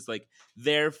Columbia, and that was like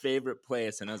their favorite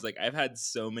place." And I was like, "I've had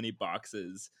so many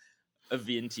boxes of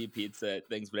V&T pizza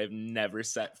things, but I've never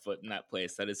set foot in that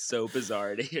place. That is so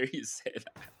bizarre to hear you say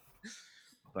that."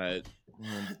 But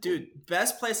dude,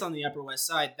 best place on the Upper West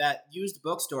Side, that used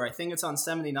bookstore. I think it's on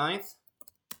 79th.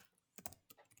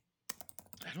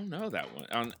 I don't know that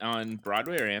one on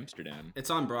Broadway or Amsterdam. It's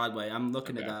on Broadway. I'm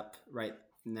looking it up right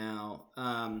now.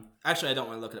 Actually, I don't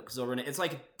want to look it up because it's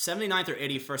like 79th or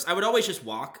 81st. I would always just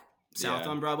walk south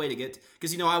on Broadway to get,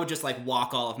 because I would just like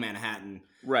walk all of Manhattan,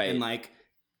 right, and like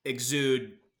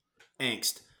exude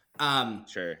angst.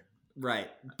 Sure, right,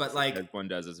 but like as one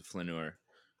does as a flaneur.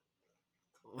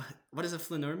 What does a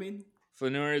flaneur mean?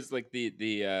 Flaneur is like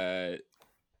the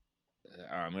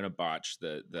I'm gonna botch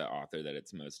the author that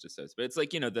it's most associated, but it's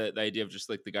like the idea of just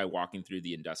like the guy walking through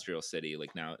the industrial city,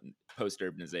 like now post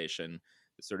urbanization,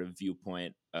 the sort of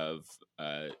viewpoint of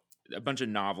a bunch of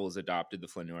novels adopted the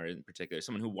flaneur in particular,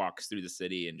 someone who walks through the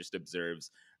city and just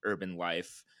observes urban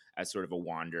life as sort of a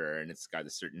wanderer, and it's got a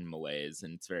certain malaise,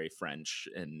 and it's very French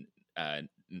and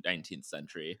 19th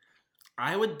century.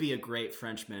 I would be a great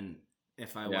Frenchman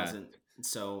if I wasn't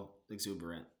so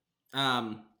exuberant.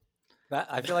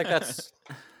 I feel like that's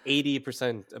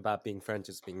 80% about being French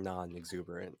is being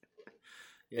non-exuberant.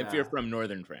 Yeah. If you're from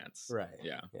northern France, right?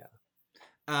 Yeah.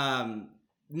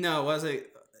 No, was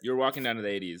it? You're walking down to the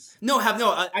 80s.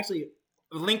 Actually,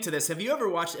 a link to this. Have you ever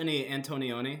watched any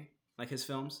Antonioni, like his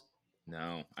films?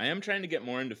 No, I am trying to get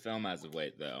more into film as of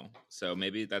late, though. So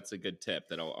maybe that's a good tip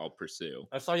that I'll pursue.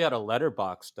 I saw you had a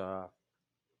Letterboxd.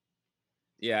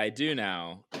 Yeah, I do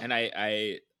now, and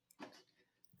I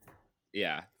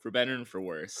yeah, for better and for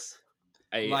worse.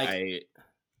 Yeah.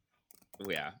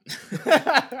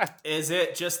 Is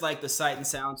it just like the Sight and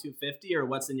Sound 250, or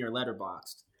what's in your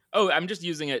Letterboxd? Oh, I'm just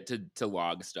using it to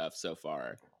log stuff so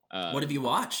far. What have you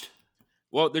watched?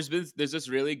 Well, there's this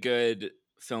really good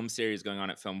film series going on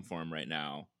at Film Forum right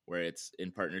now, where it's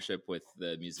in partnership with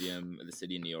the Museum of the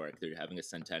City of New York. They're having a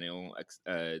centennial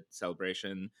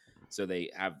celebration, so they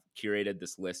have curated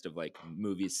this list of like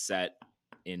movies set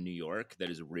in New York that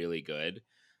is really good.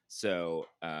 So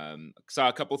saw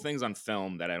a couple things on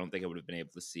film that I don't think I would have been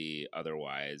able to see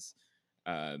otherwise.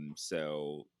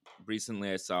 So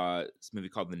recently I saw this movie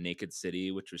called The Naked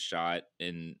City, which was shot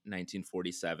in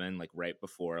 1947, like right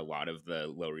before a lot of the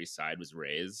Lower East Side was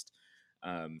razed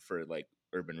for like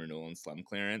urban renewal and slum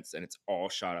clearance, and it's all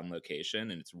shot on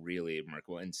location, and it's really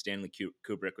remarkable. And Stanley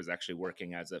Kubrick was actually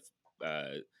working as a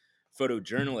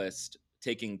photojournalist,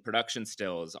 taking production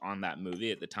stills on that movie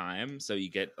at the time, so you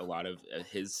get a lot of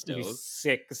his stills.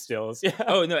 Sick stills, yeah.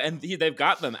 Oh no, and they've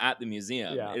got them at the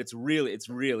museum. Yeah. It's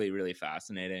really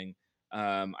fascinating.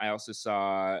 I also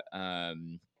saw what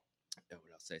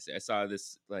else did I say? I saw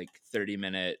this like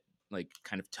 30-minute like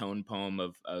kind of tone poem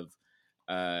of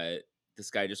this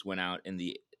guy just went out in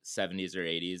the 70s or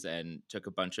 80s and took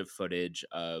a bunch of footage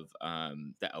of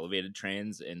the elevated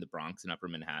trains in the Bronx and Upper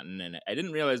Manhattan. And I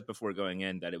didn't realize before going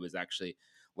in that it was actually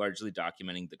largely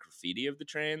documenting the graffiti of the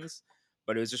trains,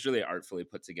 but it was just really artfully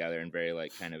put together and very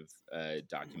like kind of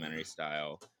documentary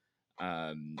style.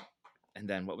 And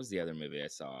then what was the other movie I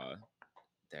saw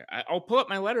there? I'll pull up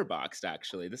my Letterboxd,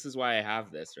 actually. This is why I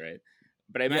have this, right?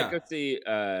 But I might go see.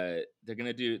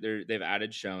 They've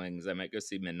added showings. I might go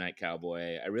see Midnight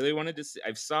Cowboy. I really wanted to see.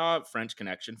 I saw French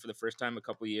Connection for the first time a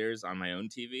couple years on my own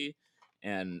TV,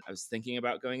 and I was thinking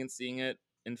about going and seeing it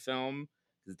in film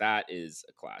because that is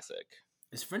a classic.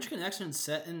 Is French Connection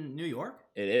set in New York?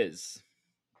 It is,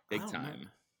 I big don't time.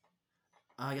 remember.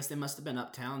 I guess they must have been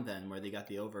uptown then, where they got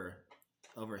the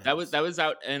overheads. That was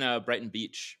out in Brighton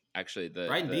Beach, actually.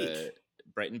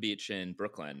 Brighton Beach in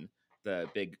Brooklyn. The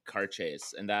big car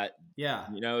chase, and that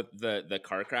the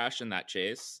car crash in that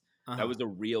chase, that was a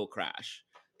real crash.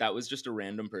 That was just a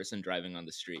random person driving on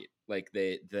the street. Like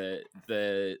the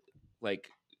like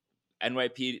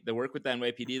NYPD, the work with the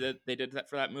NYPD that they did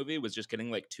for that movie was just getting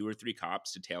like 2 or 3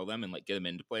 cops to tail them and like get them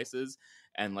into places,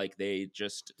 and like they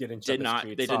just did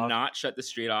not shut the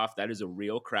street off. That is a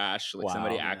real crash. Like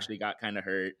somebody actually got kind of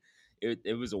hurt.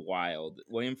 It was a wild.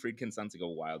 William Friedkin sounds like a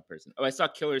wild person. Oh, I saw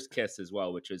Killer's Kiss as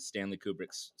well, which was Stanley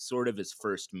Kubrick's sort of his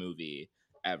first movie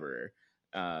ever,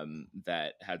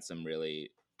 that had some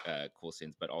really cool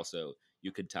scenes, but also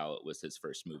you could tell it was his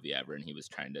first movie ever, and he was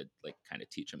trying to like kind of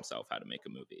teach himself how to make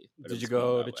a movie. Did you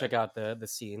go to check out the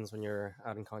scenes when you were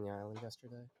out in Coney Island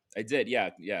yesterday? I did, yeah.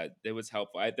 It was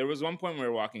helpful. There was one point where we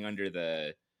were walking under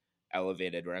the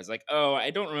elevated where I was like, oh,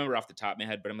 I don't remember off the top of my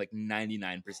head, but I'm like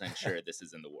 99% sure this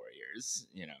is in the Warriors,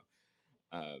 you know.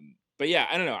 But yeah,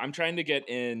 I don't know. I'm trying to get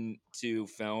into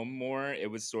film more.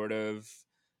 It was sort of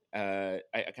I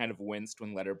kind of winced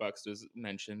when Letterboxd was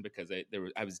mentioned because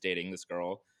I was dating this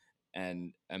girl,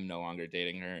 and I'm no longer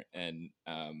dating her, and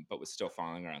but was still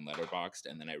following her on Letterboxd,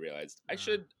 and then I realized I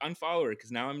should unfollow her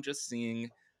because now I'm just seeing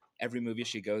every movie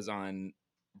she goes on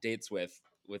dates with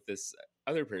this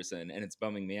other person, and it's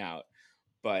bumming me out.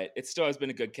 But it still has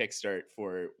been a good kickstart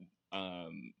for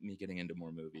me getting into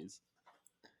more movies.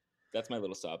 That's my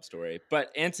little sob story.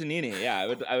 But Antonini,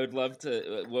 yeah, I would love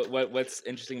to. What's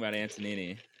interesting about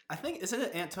Antonini? I think, is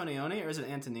it Antonioni or is it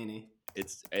Antonini?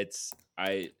 It's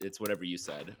whatever you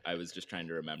said. I was just trying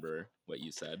to remember what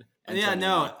you said. Yeah,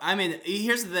 no. I mean,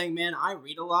 here's the thing, man. I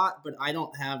read a lot, but I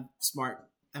don't have smart.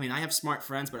 I mean, I have smart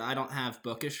friends, but I don't have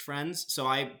bookish friends. So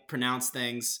I pronounce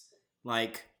things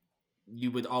like you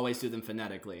would always do them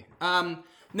phonetically.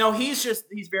 No, he's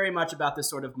very much about this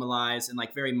sort of Malaise and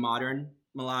like very modern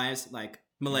Malaise, like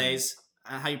Malaise.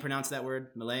 How you pronounce that word?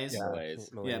 Malaise? Yeah, Malaise.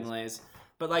 Yeah, Malaise.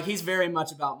 But like he's very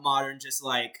much about modern, just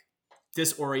like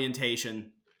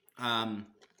disorientation.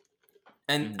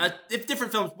 If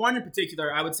different films, one in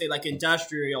particular, I would say like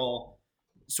industrial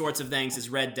sorts of things is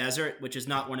Red Desert, which is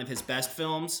not one of his best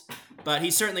films, but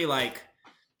he's certainly like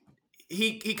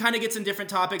he kind of gets in different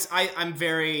topics. I'm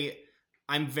very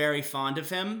fond of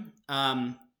him.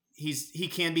 He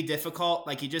can be difficult.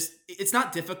 Like it's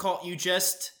not difficult. You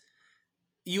don't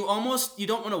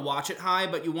want to watch it high,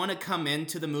 but you want to come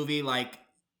into the movie like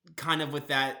kind of with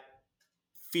that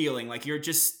feeling. Like you're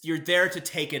there to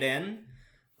take it in.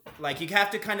 Like you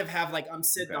have to kind of have like I'm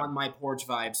sitting on my porch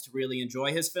vibes to really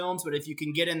enjoy his films. But if you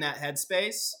can get in that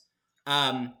headspace,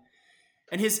 and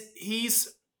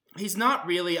he's not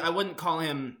really, I wouldn't call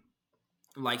him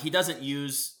like, he doesn't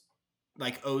use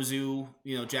like Ozu,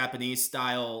 Japanese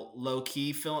style low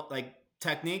key film like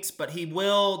techniques, but he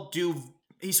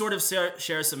sort of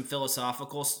shares some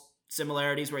philosophical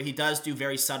similarities where he does do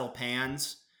very subtle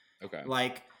pans. Okay.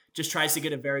 Like just tries to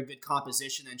get a very good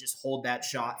composition and just hold that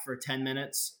shot for 10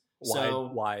 minutes.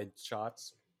 Wide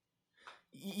shots.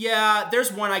 Yeah,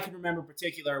 there's one I can remember in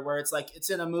particular where it's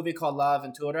in a movie called La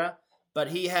Aventura, but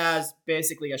he has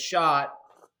basically a shot.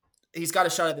 He's got a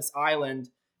shot of this island,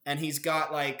 and he's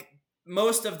got like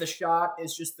most of the shot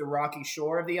is just the rocky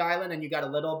shore of the island, and you got a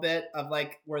little bit of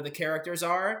like where the characters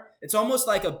are. It's almost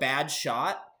like a bad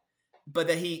shot, but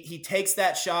that he takes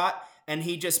that shot and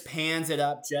he just pans it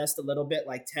up just a little bit,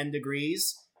 like 10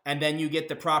 degrees. And then you get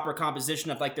the proper composition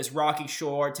of like this rocky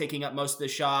shore taking up most of the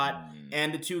shot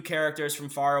and the two characters from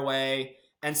far away.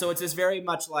 And so it's this very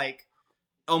much like,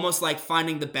 almost like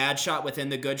finding the bad shot within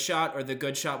the good shot or the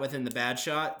good shot within the bad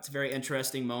shot. It's a very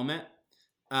interesting moment.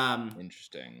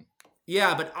 Interesting.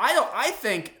 Yeah, but I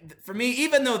think for me,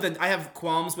 even though I have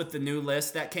qualms with the new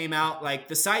list that came out, like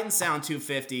the Sight and Sound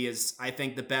 250 is, I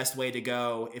think, the best way to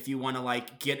go if you want to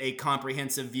like get a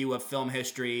comprehensive view of film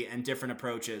history and different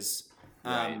approaches.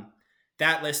 Right.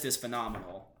 That list is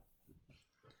phenomenal.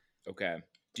 Okay.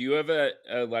 Do you have a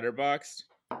Letterboxd?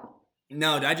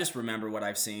 No, I just remember what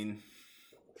I've seen.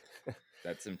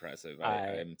 That's impressive.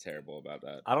 I- I'm terrible about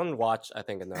that. I don't watch, I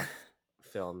think, enough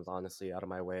films, honestly, out of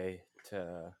my way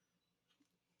to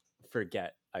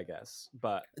forget, I guess.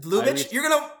 But Lubitsch, you're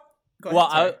gonna. Go ahead,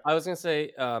 well, sorry. I was gonna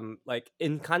say, like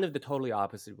in kind of the totally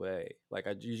opposite way. Like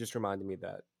you just reminded me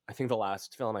that I think the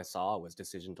last film I saw was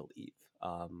Decision to Leave,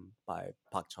 by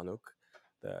Park Chan-wook,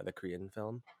 the Korean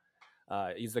film.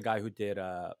 He's the guy who did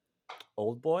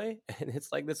Old Boy, and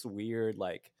it's like this weird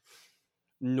like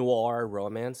noir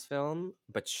romance film,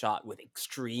 but shot with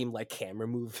extreme like camera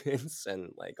movements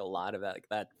and like a lot of that like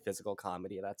that physical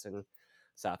comedy that's in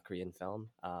South Korean film.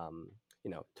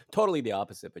 Totally the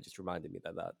opposite, but just reminded me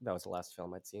that was the last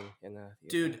film I'd seen in a theater.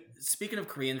 Dude, speaking of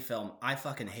Korean film, I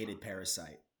fucking hated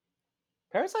Parasite.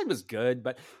 Parasite was good,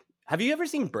 but have you ever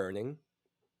seen Burning?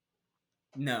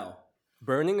 No.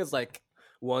 Burning is like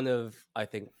one of, I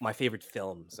think, my favorite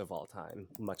films of all time,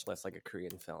 much less like a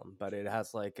Korean film. But it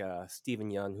has like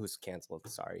Steven Yeun, who's canceled.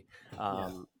 Sorry.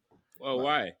 Well,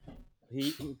 why?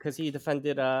 Because he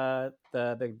defended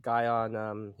the guy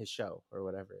on his show or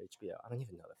whatever, HBO. I don't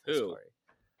even know the full Who? story.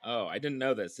 Oh, I didn't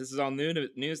know this. This is all news to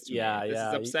me. This Yeah.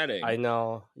 is upsetting. I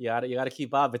know. You got to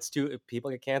keep up.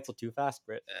 People get canceled too fast,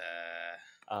 Brit.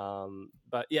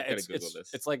 But yeah, Gotta Google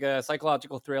this. it's like a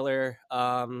psychological thriller.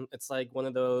 It's like one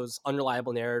of those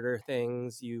unreliable narrator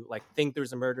things. You like think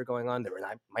there's a murder going on,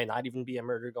 might not even be a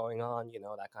murder going on.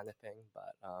 That kind of thing.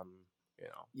 But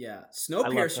Yeah,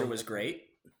 Snowpiercer was great.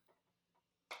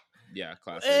 Yeah,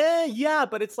 classic. Yeah,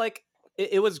 but it's like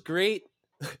it was great,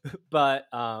 but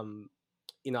I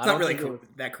It's don't not really think it was,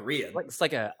 that Korean. like it's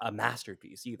like a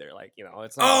masterpiece either. Like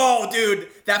it's not. Oh, dude,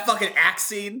 that fucking axe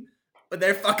scene when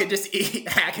they're fucking just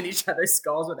hacking each other's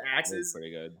skulls with That's axes.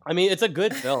 pretty good. I mean, it's a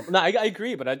good film. No, I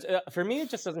agree, but for me, it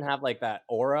just doesn't have like that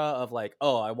aura of like,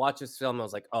 oh, I watched this film, and I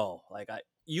was like, oh, like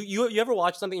you ever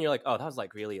watch something, and you're like, oh, that was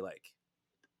like really like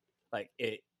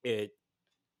it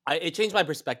changed my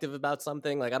perspective about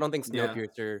something. Like I don't think Yeah.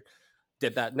 Snowpiercer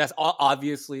did that. And that's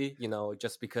obviously,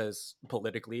 just because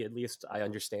politically, at least, I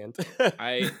understand.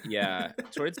 I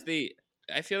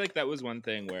feel like that was one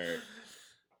thing where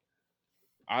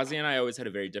Ozzy and I always had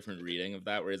a very different reading of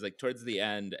that. Whereas like towards the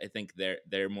end, I think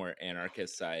they're more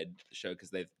anarchist side show because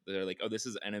they're like, oh, this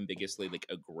is unambiguously like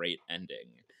a great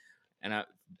ending,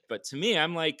 but to me,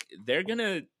 I'm like, they're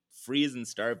gonna freeze and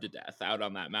starve to death out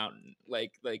on that mountain.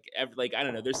 Like I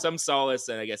don't know. There's some solace,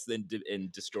 and I guess in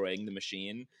destroying the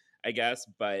machine, I guess,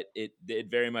 but it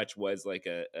very much was like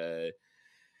a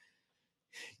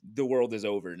the world is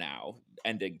over now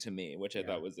ending to me, which I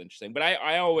thought was interesting. But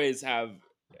I always have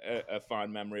a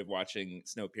fond memory of watching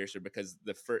Snowpiercer because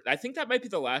I think that might be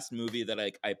the last movie that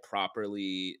I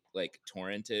properly like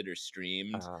torrented or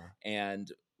streamed,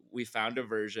 and we found a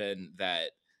version that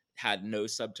had no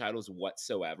subtitles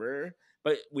whatsoever.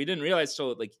 But we didn't realize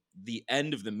till like the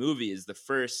end of the movie is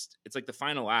it's like the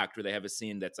final act where they have a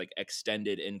scene that's like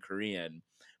extended in Korean.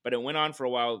 But it went on for a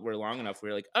while. We're long enough.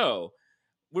 We're like, oh,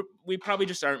 we probably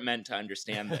just aren't meant to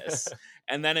understand this.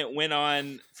 And then it went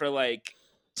on for like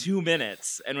 2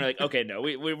 minutes, and we're like, okay, no,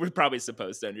 we're probably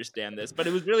supposed to understand this. But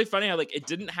it was really funny how like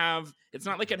it's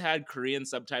not like it had Korean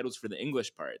subtitles for the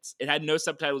English parts. It had no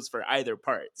subtitles for either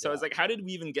part. So I was like, how did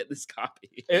we even get this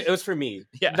copy? It was for me.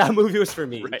 Yeah, that movie was for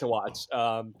me Right. to watch.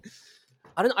 I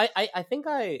don't know. I think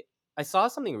I saw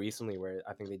something recently where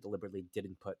I think they deliberately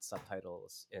didn't put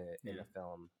subtitles in the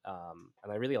film,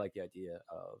 and I really like the idea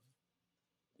of,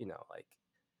 like,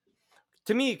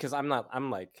 to me, because I'm not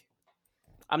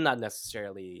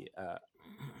necessarily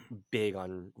big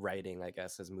on writing, I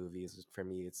guess, as movies. For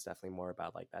me, it's definitely more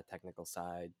about like that technical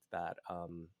side, that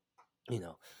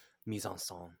mise en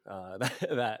scène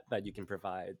that you can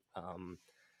provide.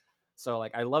 So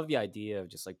like I love the idea of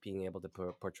just like being able to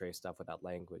portray stuff without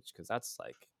language, because that's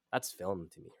film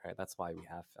to me, right? That's why we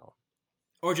have film.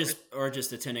 Or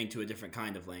just attending to a different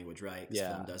kind of language, right? 'Cause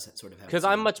film does sort of have. Because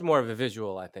I'm much more of a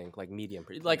visual, I think, like medium.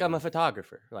 Like I'm a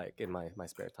photographer, like in my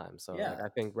spare time. So like, I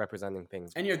think representing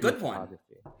things. And you're a good one.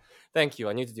 Thank you.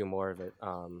 I need to do more of it.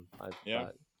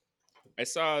 I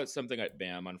saw something at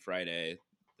BAM on Friday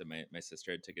that my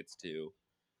sister had tickets to.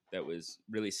 That was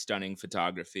really stunning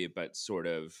photography, but sort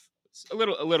of a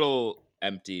little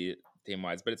empty theme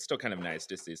wise. But it's still kind of nice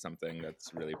to see something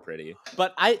that's really pretty.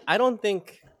 But I don't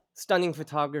think stunning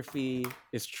photography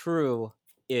is true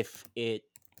if it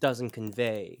doesn't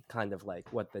convey kind of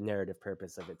like what the narrative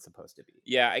purpose of it's supposed to be.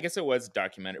 Yeah, I guess it was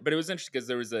documentary, but it was interesting because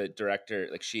there was a director,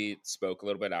 like she spoke a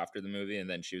little bit after the movie, and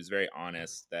then she was very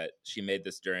honest that she made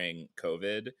this during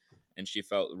COVID, and she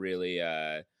felt really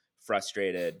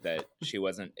frustrated that she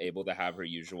wasn't able to have her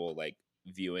usual like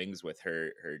viewings with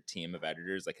her team of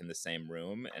editors like in the same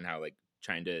room, and how like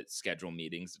trying to schedule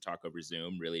meetings to talk over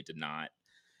Zoom really did not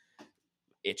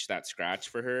itch that scratch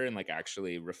for her, and like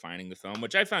actually refining the film,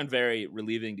 which I found very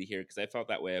relieving to hear, because I felt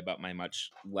that way about my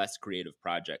much less creative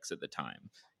projects at the time.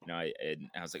 I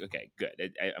was like, okay,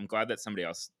 good. I'm glad that somebody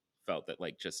else felt that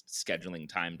like just scheduling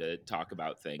time to talk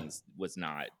about things was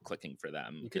not clicking for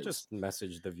them. You could just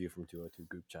message the View from 202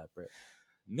 group chat, Brit.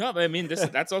 No, but I mean,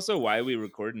 that's also why we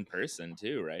record in person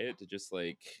too, right? To just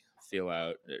like feel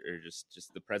out, or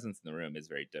just the presence in the room is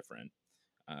very different,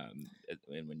 and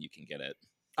when you can get it.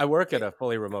 I work at a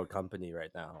fully remote company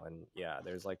right now, and yeah,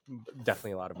 there's like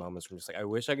definitely a lot of moments where I'm just like, I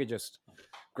wish I could just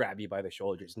grab you by the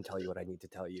shoulders and tell you what I need to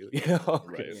tell you. You know?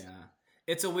 Right. Yeah.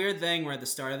 It's a weird thing where at the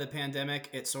start of the pandemic,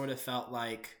 it sort of felt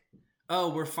like, oh,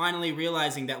 we're finally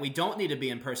realizing that we don't need to be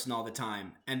in person all the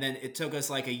time. And then it took us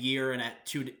like a year and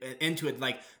two into it,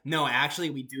 like, no, actually,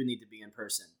 we do need to be in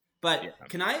person. But Yeah.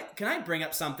 can I bring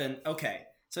up something? Okay.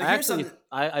 So I here's actually, something.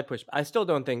 I push. I still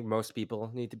don't think most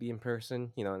people need to be in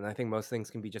person, you know, and I think most things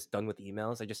can be just done with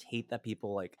emails. I just hate that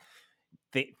people like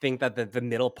think that the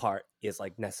middle part is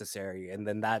like necessary, and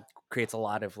then that creates a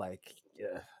lot of like,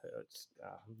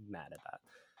 I'm mad at that.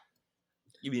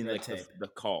 You mean Red like tape. the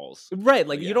calls? Right,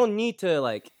 like Yeah. you don't need to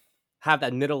like have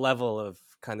that middle level of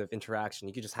kind of interaction.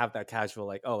 You could just have that casual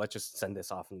like, oh, let's just send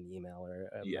this off in an email or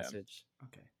a Yeah. message.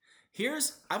 Okay.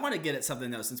 I want to get at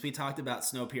something though, since we talked about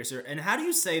Snowpiercer. And how do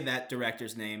you say that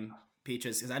director's name,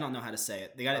 Peaches? Because I don't know how to say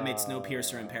it. The guy that made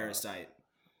Snowpiercer and Parasite.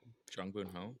 Jung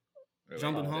Boon-ho?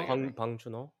 Jung Boon-ho? Pang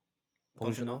Chuno?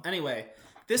 Pang Chuno? Anyway,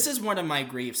 this is one of my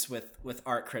griefs with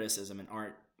art criticism and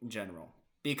art in general.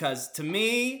 Because to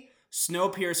me,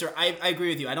 Snowpiercer, I agree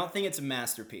with you. I don't think it's a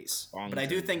masterpiece. But I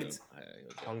do think it's...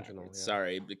 Functional, yeah.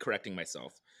 Sorry, correcting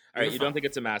myself. All You're right, you fine. don't think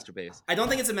it's a masterpiece? I don't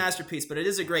think it's a masterpiece, but it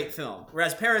is a great film.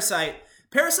 Whereas Parasite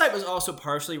was also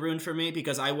partially ruined for me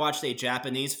because I watched a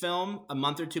Japanese film a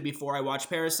month or two before I watched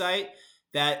Parasite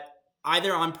that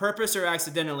either on purpose or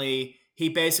accidentally, he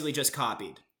basically just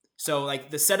copied. So like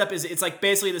the setup it's like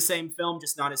basically the same film,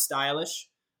 just not as stylish.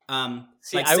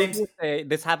 See, Like I same, would say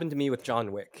this happened to me with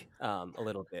John Wick a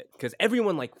little bit because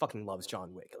everyone like fucking loves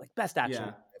John Wick, like best action Yeah.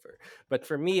 movie ever. But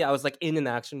for me, I was like in an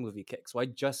action movie kick, so I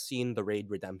just seen The Raid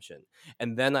Redemption,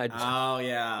 and then I just oh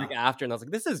yeah, Wick after, and I was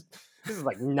like, this is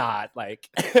like not like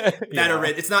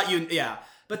it's not you, yeah.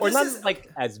 But or this not is like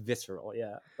as visceral,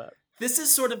 yeah. But this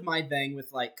is sort of my thing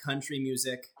with like country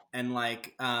music and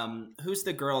like who's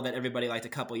the girl that everybody liked a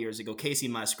couple years ago, Casey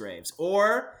Musgraves,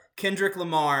 or Kendrick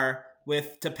Lamar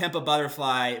with To Pimp a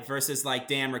Butterfly versus like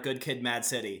Damn or Good Kid, Mad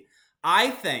City.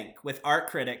 I think with art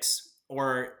critics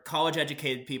or college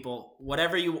educated people,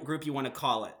 whatever group you want to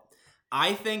call it,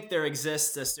 I think there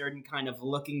exists a certain kind of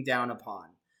looking down upon,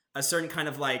 a certain kind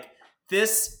of like,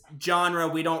 this genre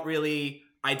we don't really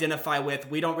identify with,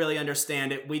 we don't really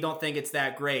understand it, we don't think it's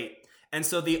that great. And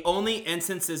so the only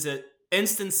instances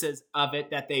of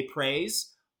it that they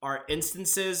praise are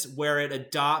instances where it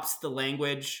adopts the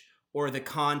language or the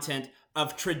content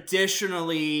of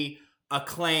traditionally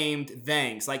acclaimed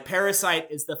things. Like Parasite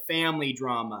is the family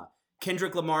drama.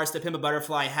 Kendrick Lamar's To Pimp a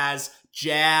Butterfly has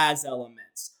jazz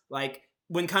elements. Like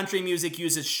when country music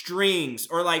uses strings,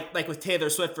 or like with Taylor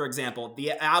Swift, for example,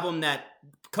 the album that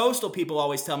coastal people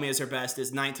always tell me is her best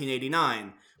is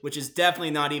 1989, which is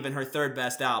definitely not even her third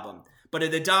best album. But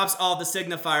it adopts all the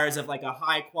signifiers of like a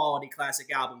high quality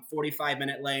classic album,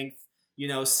 45-minute length,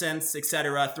 synths,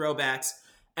 etc., throwbacks.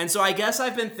 And so I guess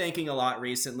I've been thinking a lot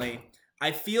recently.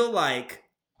 I feel like,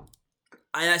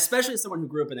 and especially as someone who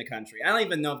grew up in the country, I don't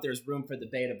even know if there's room for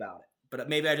debate about it, but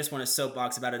maybe I just want to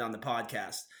soapbox about it on the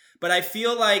podcast. But I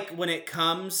feel like when it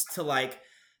comes to like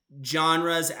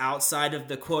genres outside of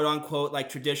the quote unquote like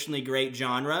traditionally great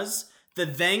genres, the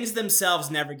things themselves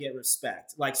never get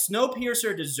respect. Like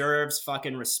Snowpiercer deserves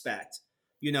fucking respect.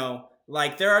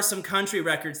 Like there are some country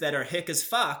records that are hick as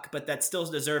fuck, but that still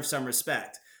deserve some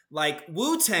respect. Like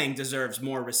Wu-Tang deserves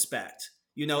more respect.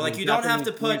 Like you don't have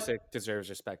to put... music deserves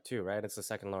respect too, right? It's the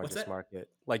second largest that? market.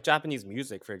 Like Japanese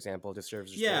music, for example,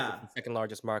 deserves respect. Yeah. It's the second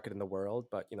largest market in the world,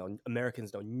 but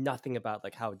Americans know nothing about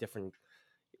like how different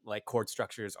like chord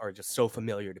structures are just so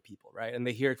familiar to people, right? And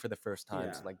they hear it for the first time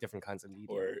in like different kinds of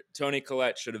media. Or Toni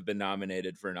Collette should have been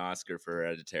nominated for an Oscar for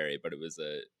Hereditary, but it was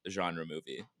a genre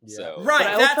movie. Yeah. So Right,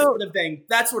 that also- sort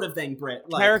of thing, Brit.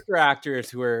 Like, character actors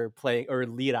who are playing or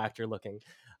lead actor looking.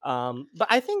 But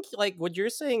I think like what you're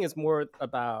saying is more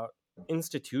about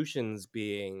institutions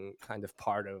being kind of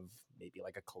part of maybe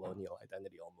like a colonial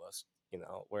identity almost,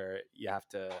 where you have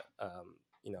to,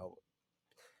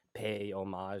 pay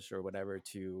homage or whatever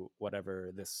to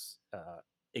whatever this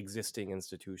existing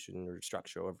institution or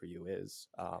structure over you is.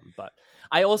 But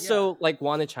I also like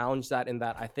want to challenge that in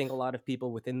that I think a lot of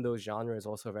people within those genres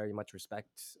also very much respect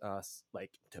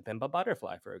like To Pimp a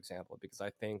Butterfly, for example, because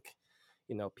I think,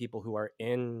 you know, people who are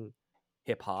in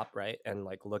hip hop, right, and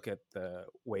like look at the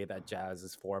way that jazz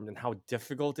is formed and how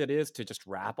difficult it is to just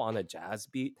rap on a jazz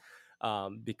beat,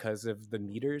 because of the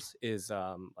meters, is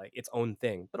like its own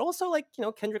thing. But also, like, you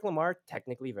know, Kendrick Lamar,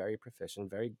 technically very proficient,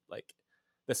 very like,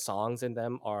 the songs in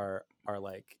them are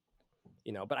like,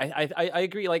 you know. But I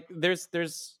agree, like there's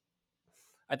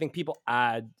I think people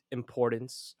add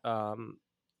importance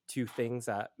to things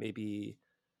that maybe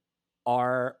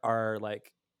are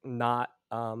like not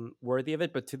worthy of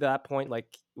it. But to that point,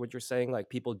 like what you're saying, like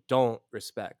people don't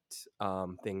respect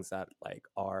things that like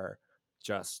are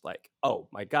just like, oh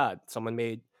my god, someone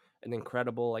made an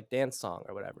incredible like dance song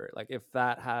or whatever. Like if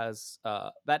that has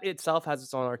that itself has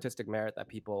its own artistic merit that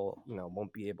people, you know,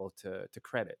 won't be able to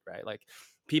credit, right? Like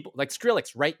people like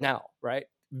Skrillex right now, right,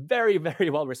 very very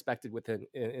well respected within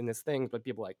in his things, but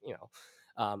people like, you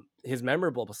know, his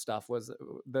memorable stuff was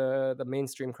the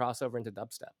mainstream crossover into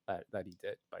dubstep that he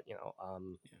did. But you know,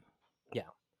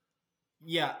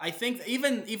 Yeah, I think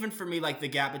even for me, like the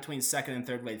gap between second and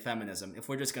third wave feminism, if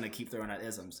we're just gonna keep throwing out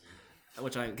isms,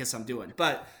 which I guess I'm doing,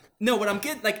 but no, what I'm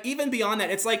getting, like, even beyond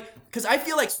that, it's like, because I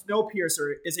feel like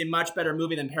Snowpiercer is a much better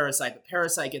movie than Parasite, but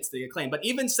Parasite gets the acclaim. But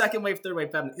even second wave, third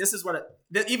wave feminism, this is what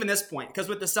even this point, because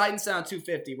with the Sight and Sound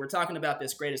 250, we're talking about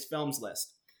this greatest films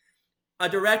list. A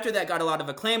director that got a lot of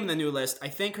acclaim in the new list, I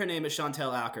think her name is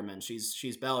Chantal Akerman.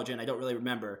 She's Belgian. I don't really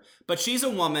remember, but she's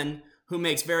a woman who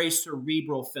makes very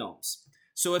cerebral films.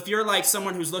 So if you're like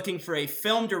someone who's looking for a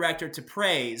film director to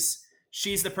praise,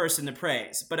 she's the person to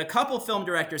praise. But a couple film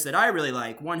directors that I really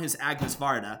like, one who's Agnes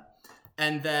Varda,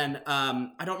 and then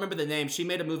I don't remember the name. She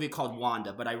made a movie called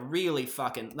Wanda, but I really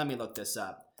fucking, let me look this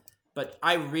up. But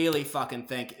I really fucking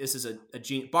think this is a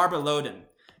genius. Barbara Loden.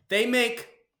 They make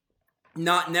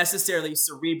not necessarily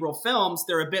cerebral films.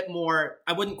 They're a bit more,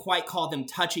 I wouldn't quite call them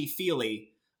touchy-feely,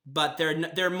 but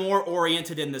they're more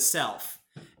oriented in the self.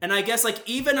 And I guess, like,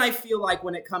 even I feel like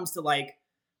when it comes to, like,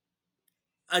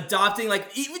 adopting, like,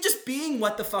 even just being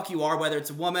what the fuck you are, whether it's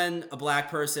a woman, a black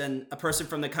person, a person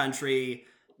from the country,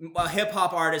 a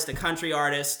hip-hop artist, a country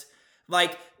artist,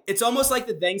 like, it's almost like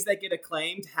the things that get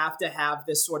acclaimed have to have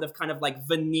this sort of kind of, like,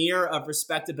 veneer of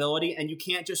respectability, and you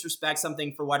can't just respect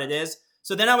something for what it is.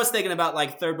 So then I was thinking about,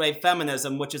 like, third wave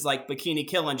feminism, which is, like, bikini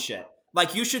killing shit.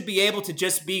 Like, you should be able to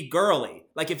just be girly.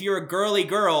 Like, if you're a girly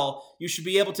girl, you should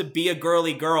be able to be a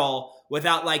girly girl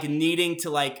without, like, needing to,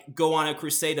 like, go on a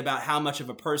crusade about how much of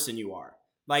a person you are.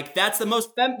 Like, that's the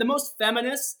most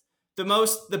feminist,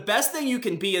 the best thing you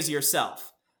can be is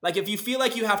yourself. Like, if you feel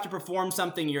like you have to perform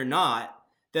something you're not,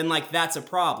 then, like, that's a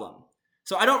problem.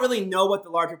 So I don't really know what the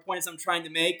larger point is I'm trying to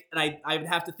make, and I would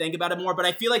have to think about it more, but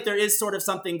I feel like there is sort of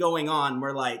something going on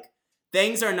where, like,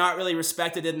 things are not really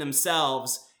respected in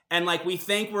themselves, and, like, we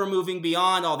think we're moving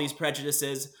beyond all these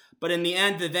prejudices, but in the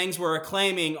end, the things we're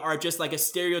acclaiming are just, like, a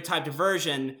stereotyped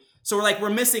version. So we're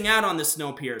missing out on the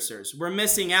Snowpiercers. We're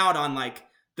missing out on, like,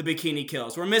 the Bikini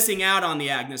Kills. We're missing out on the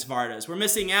Agnes Vardas. We're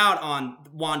missing out on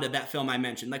Wanda, that film I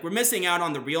mentioned. Like, we're missing out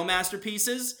on the real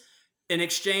masterpieces in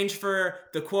exchange for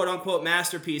the quote-unquote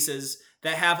masterpieces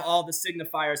that have all the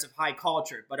signifiers of high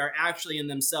culture, but are actually in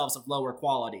themselves of lower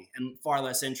quality and far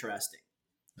less interesting.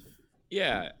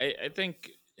 Yeah, I think,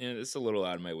 you know, it's a little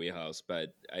out of my wheelhouse,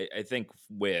 but I think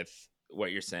with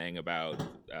what you're saying about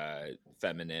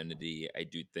femininity, I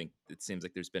do think it seems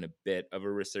like there's been a bit of a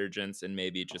resurgence, and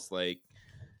maybe just like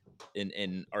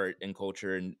in art and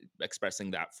culture and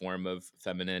expressing that form of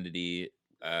femininity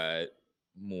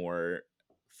more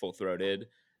full-throated.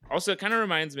 Also, it kind of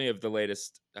reminds me of the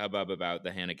latest hubbub about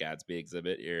the Hannah Gadsby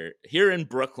exhibit here in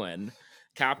Brooklyn,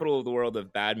 capital of the world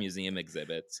of bad museum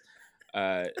exhibits.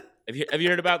 Have you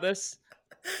heard about this?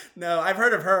 No, I've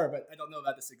heard of her, but I don't know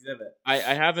about this exhibit. I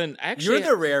haven't actually. You're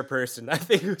the rare person, I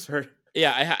think, who's heard.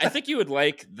 Yeah, I think you would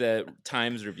like the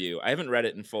Times review. I haven't read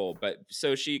it in full, but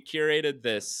so she curated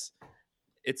this.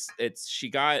 She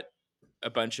got a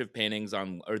bunch of paintings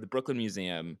or the Brooklyn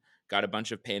Museum got a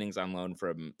bunch of paintings on loan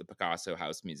from the Picasso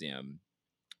House Museum.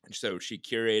 And so she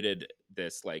curated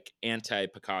this like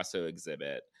anti-Picasso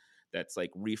exhibit that's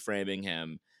like reframing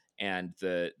him, and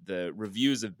the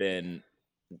reviews have been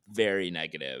very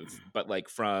negative, but like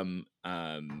from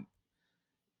from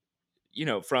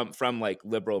like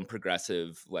liberal and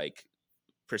progressive like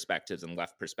perspectives and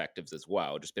left perspectives as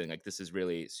well, just being like, this is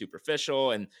really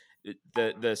superficial. And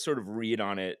the sort of read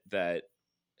on it that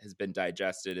has been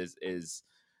digested is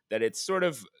that it's sort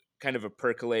of kind of a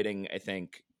percolating, I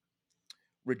think,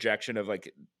 rejection of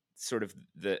like sort of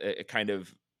the kind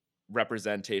of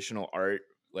representational art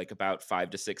like about 5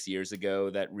 to 6 years ago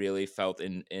that really felt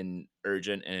in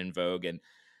urgent and in vogue, and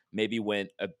maybe went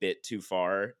a bit too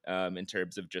far in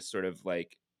terms of just sort of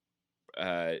like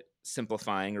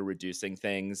simplifying or reducing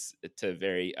things to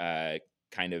very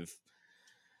kind of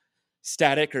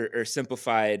static or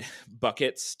simplified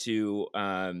buckets to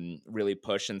really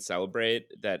push and celebrate.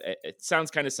 That it sounds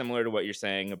kind of similar to what you're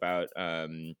saying about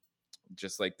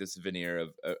just like this veneer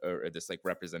of or this like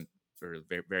represent or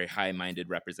very, very high-minded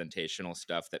representational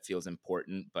stuff that feels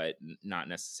important but not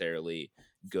necessarily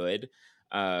good.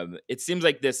 It seems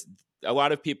like this a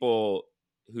lot of people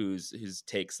whose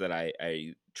takes that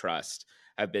I trust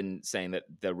have been saying that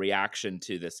the reaction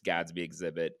to this Gatsby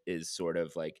exhibit is sort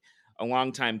of like a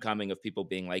long time coming of people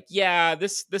being like, yeah,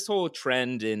 this whole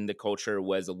trend in the culture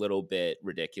was a little bit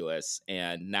ridiculous,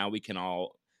 and now we can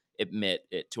all admit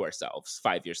it to ourselves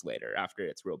 5 years later after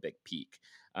its real big peak.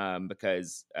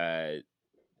 Because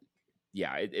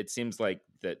yeah, it seems like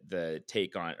the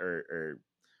take on or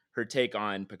her take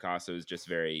on Picasso is just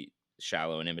very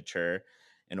shallow and immature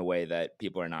in a way that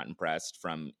people are not impressed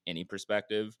from any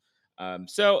perspective.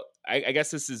 So I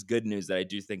guess this is good news that I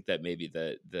do think that maybe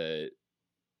the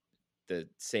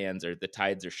sands or the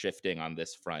tides are shifting on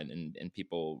this front, and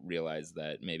people realize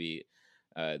that maybe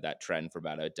that trend for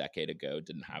about a decade ago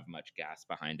didn't have much gas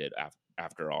behind it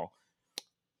after all.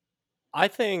 I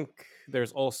think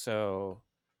there's also,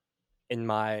 in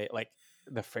my like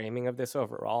the framing of this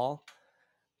overall,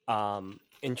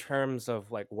 in terms of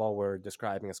like what we're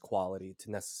describing as quality,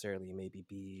 to necessarily maybe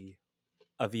be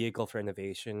a vehicle for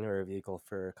innovation or a vehicle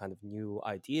for kind of new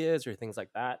ideas or things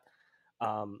like that.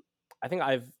 I think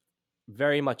I've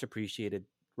very much appreciated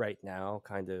right now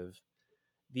kind of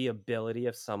the ability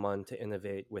of someone to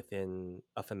innovate within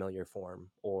a familiar form,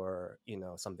 or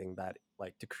something that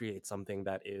like to create something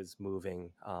that is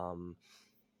moving,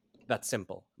 that's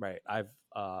simple, right? I've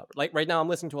like right now I'm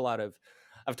listening to a lot of,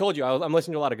 I've told you I'm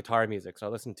listening to a lot of guitar music. So I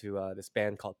listen to this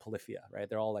band called Polyphia, right?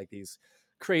 They're all like these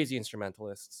crazy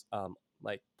instrumentalists,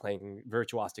 like playing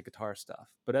virtuosic guitar stuff,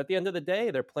 but at the end of the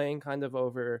day they're playing kind of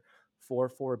over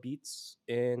 4/4 beats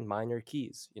in minor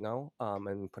keys,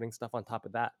 and putting stuff on top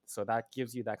of that, so that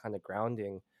gives you that kind of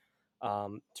grounding,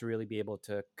 to really be able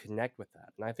to connect with that.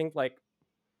 And I think, like,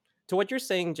 to what you're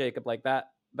saying, Jacob, like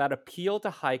that appeal to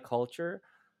high culture,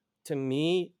 to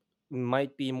me,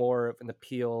 might be more of an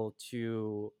appeal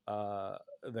to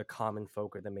the common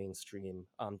folk or the mainstream,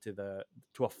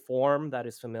 to a form that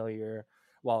is familiar,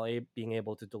 while being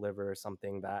able to deliver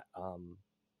something that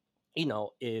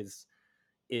is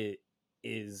it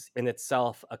is in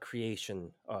itself a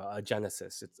creation, a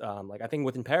genesis. It's like, I think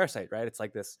within Parasite, right? It's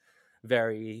like this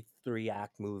very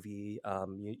 3-act movie.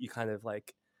 You kind of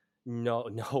like know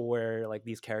where like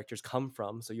these characters come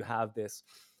from, so you have this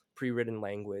pre-written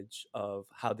language of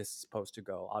how this is supposed to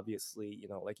go. Obviously,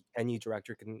 like any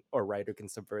director can or writer can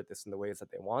subvert this in the ways that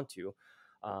they want to.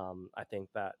 I think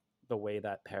that the way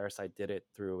that Parasite did it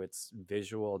through its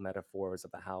visual metaphors of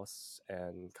the house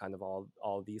and kind of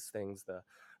all these things, the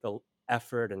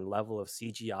effort and level of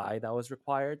CGI that was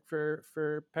required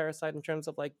for Parasite, in terms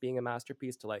of like being a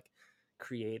masterpiece, to like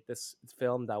create this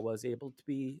film that was able to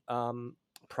be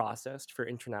processed for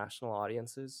international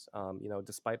audiences,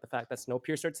 despite the fact that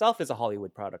Snowpiercer itself is a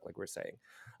Hollywood product, like we're saying,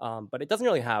 but it doesn't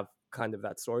really have kind of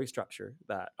that story structure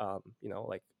that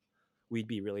like we'd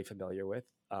be really familiar with.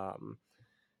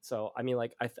 So I mean,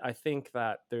 like I think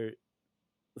that there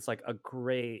it's like a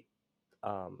great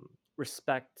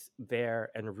respect there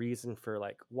and reason for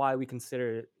like why we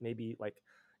consider maybe like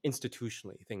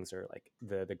institutionally things are like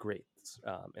the greats,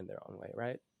 in their own way,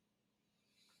 right?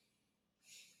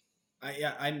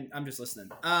 I'm just listening.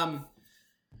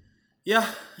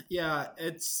 Yeah,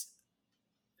 it's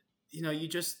I don't know, you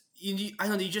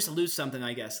just lose something,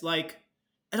 I guess. Like,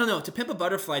 I don't know, To Pimp a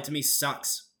Butterfly to me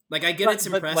sucs. Like, I get Right, it's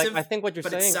but impressive, like I think what you're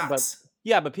but saying, it sucks.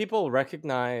 but people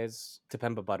recognize To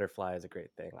Pimp a Butterfly as a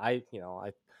great thing.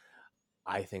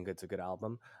 I think it's a good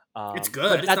album. It's But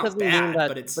good. It's that not doesn't mean bad,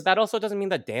 that. but But that also doesn't mean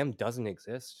that Damn doesn't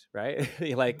exist, right?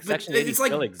 Like Section 80 it's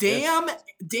still like exists.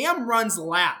 damn runs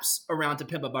laps around To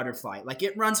Pimp a Butterfly. Like,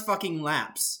 it runs fucking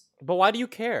laps. But why do you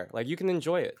care? Like you can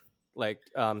enjoy it, like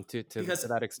to Because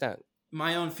that extent.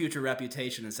 my own future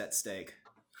reputation is at stake.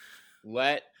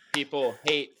 Let people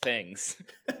hate things.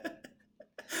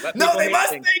 Let No, people they hate must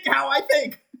things. think how I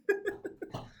think.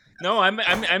 No,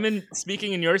 I'm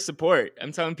speaking in your support.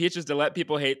 I'm telling Peaches to let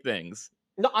people hate things.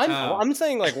 No, I'm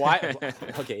saying like why?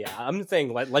 Okay, yeah, I'm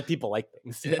saying let people like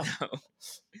things. No.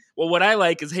 Well, what I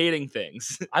like is hating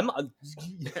things. I'm.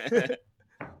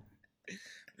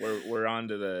 We're on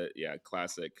to the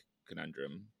classic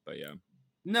conundrum, but yeah.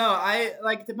 No, I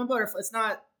like The Pimp a Butterfly. It's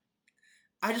not.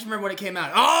 I just remember when it came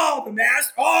out. Oh, the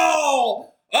mask.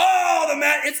 Oh, the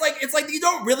mask. It's like you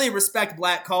don't really respect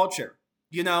black culture.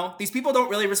 You know, these people don't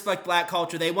really respect black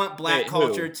culture. They want black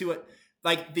culture to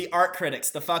like the art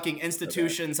critics, the fucking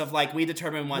institutions of like we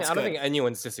determine what's I don't good. think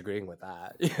anyone's disagreeing with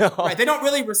that. You know? Right? They don't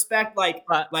really respect like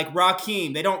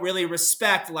Rakim. They don't really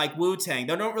respect like Wu-Tang.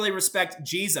 They don't really respect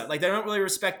Jesus. Like they don't really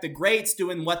respect the greats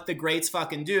doing what the greats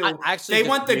fucking do. They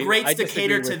want the greats to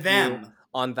cater to them.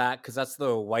 On that, because that's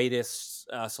the whitest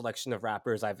selection of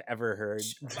rappers I've ever heard.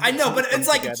 I know, but it's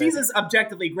like Jesus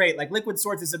objectively great. Like Liquid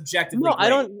Swords is objectively great. I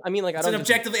don't. I mean, like, I don't.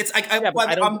 Objectively, it's like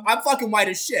I'm fucking white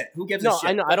as shit. Who gives a shit?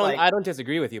 I know. I don't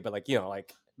disagree with you, but like, you know,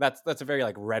 like that's a very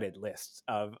like Reddit list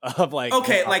of like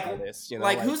okay, like artists, you know,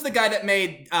 like who's the guy that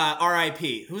made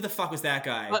R.I.P. Who the fuck was that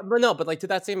guy? But like to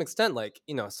that same extent, like,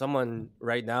 you know, someone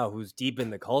right now who's deep in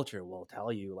the culture will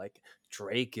tell you like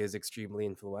Drake is extremely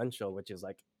influential, which is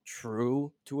like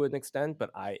true to an extent, but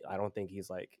I don't think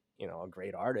he's like, you know, a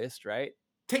great artist, right?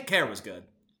 Take Care was good.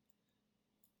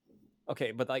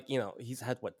 Okay, but like, you know, he's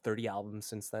had what 30 albums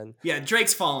since then. Yeah,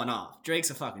 Drake's fallen off. Drake's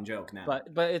a fucking joke now. But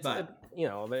you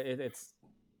know, it's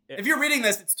if you're reading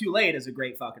this, It's Too Late is a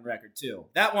great fucking record too.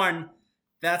 That one,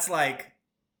 that's like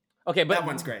okay, but that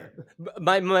one's great.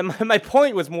 My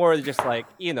point was more just like,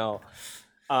 you know.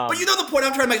 But you know the point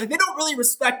I'm trying to make. Like, they don't really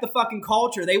respect the fucking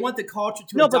culture. They want the culture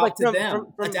to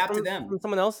adapt to them. From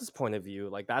someone else's point of view,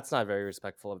 like that's not very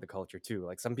respectful of the culture too.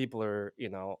 Like some people are, you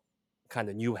know, kind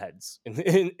of new heads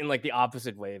in like the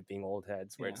opposite way of being old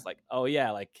heads, where it's like, oh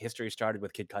yeah, like history started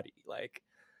with Kid Cudi, like.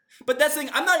 But that's the thing.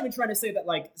 I'm not even trying to say that.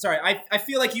 Like, sorry, I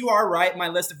feel like you are right. My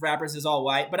list of rappers is all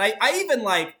white, but I even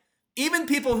like even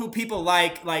people who people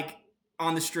like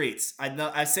on the streets.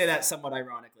 I say that somewhat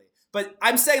ironically. But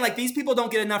I'm saying, like, these people don't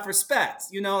get enough respect.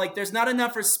 You know, like, there's not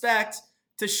enough respect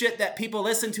to shit that people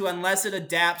listen to unless it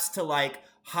adapts to, like,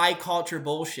 high culture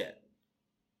bullshit.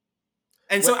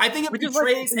 And so I think it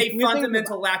betrays a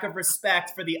fundamental lack of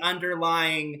respect for the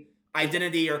underlying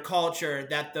identity or culture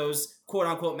that those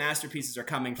quote-unquote masterpieces are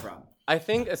coming from. I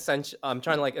think I'm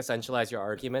trying to, like, essentialize your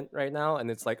argument right now,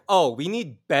 and it's like, oh, we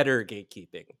need better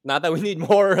gatekeeping. Not that we need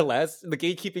more or less. The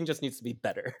gatekeeping just needs to be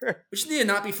better. We just need to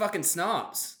not be fucking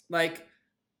snobs. Like,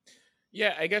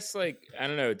 yeah, I guess, like, I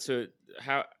don't know. So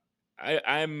how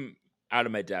I'm out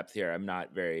of my depth here. I'm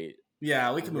not very.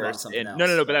 Yeah, we can move on to something else.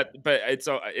 No, but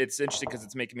it's interesting because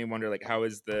it's making me wonder, like, how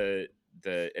is the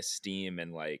esteem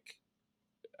and like,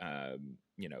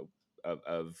 you know,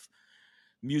 of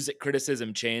music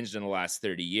criticism changed in the last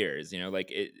 30 years? You know,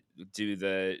 like, do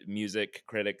the music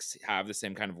critics have the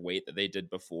same kind of weight that they did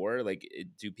before? Like,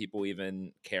 do people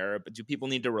even care? But do people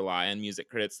need to rely on music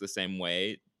critics the same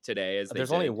way today as there's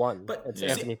they only did? one, but it's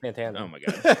Anthony Fantano. Oh my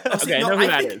god. Okay, I know who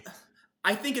that is.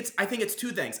 I think it's two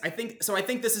things. I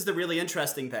think this is the really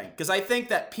interesting thing, because I think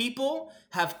that people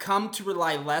have come to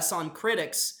rely less on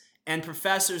critics and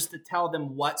professors to tell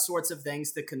them what sorts of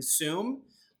things to consume,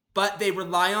 but they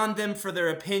rely on them for their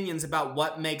opinions about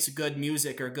what makes good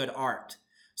music or good art.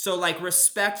 So, like,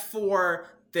 respect for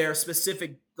their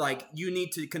specific, like, you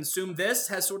need to consume this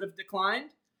has sort of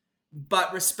declined,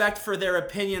 but respect for their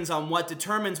opinions on what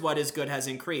determines what is good has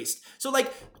increased. So,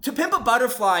 like, To Pimp a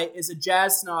Butterfly is a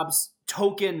jazz snob's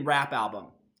token rap album,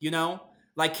 you know?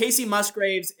 Like, Casey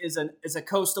Musgraves is a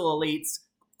coastal elites,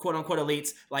 quote-unquote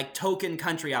elites, like, token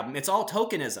country album. It's all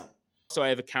tokenism. So I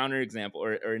have a counterexample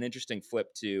or an interesting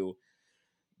flip to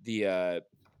the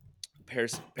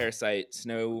Parasite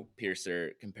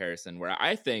Snowpiercer comparison, where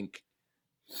I think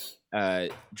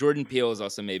Jordan Peele is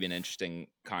also maybe an interesting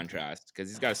contrast because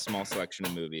he's got a small selection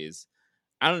of movies.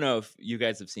 I don't know if you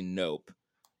guys have seen Nope,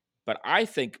 but I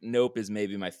think Nope is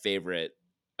maybe my favorite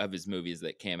of his movies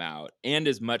that came out, and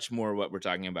is much more what we're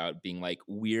talking about, being like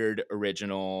weird,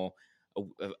 original,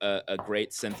 a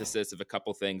great synthesis of a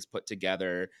couple things put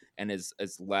together, and is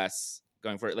less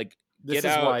going for it. Like, this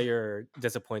is why you're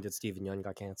disappointed Steven Yeun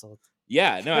got canceled.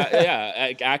 Yeah, no,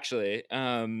 yeah, actually.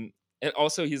 And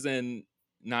also he's in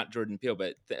not Jordan Peele,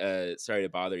 but Sorry to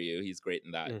Bother You. He's great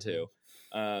in that too.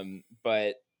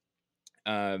 But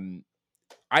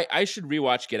I should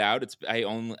rewatch Get Out.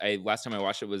 Last time I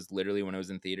watched it was literally when I was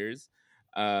in theaters.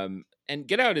 And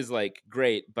Get Out is like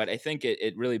great, but I think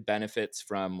it really benefits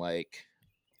from like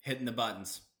hitting the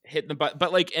buttons,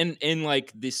 but like in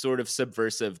like this sort of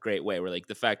subversive great way, where like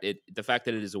the fact that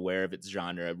it is aware of its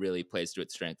genre really plays to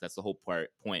its strength. That's the whole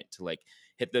point, to like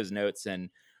hit those notes and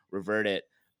revert it.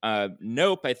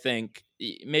 Nope, I think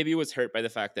maybe was hurt by the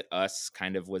fact that Us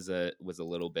kind of was a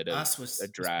little bit of Us was a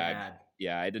drag. bad.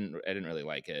 Yeah, I didn't really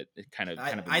like it. It kind of a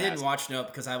I didn't mess. watch Nope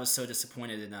because I was so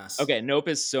disappointed in Us. Okay, Nope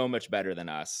is so much better than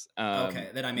Us. Okay,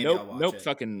 then maybe I'll watch Nope it.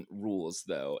 fucking rules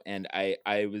though, and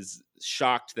I was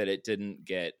shocked that it didn't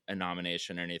get a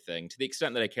nomination or anything. To the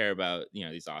extent that I care about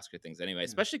these Oscar things anyway,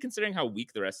 especially considering how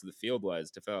weak the rest of the field was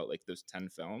to fill out like those 10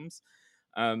 films.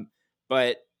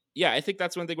 But yeah, I think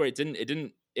that's one thing where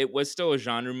it was still a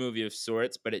genre movie of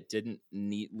sorts, but it didn't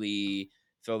neatly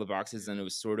fill the boxes, and it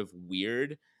was sort of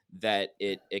weird that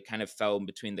it kind of fell in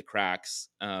between the cracks.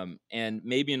 And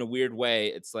maybe in a weird way,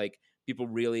 it's like people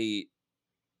really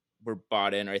were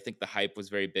bought in, or I think the hype was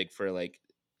very big for like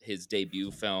his debut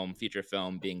feature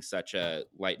film being such a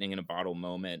lightning in a bottle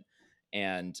moment.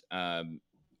 And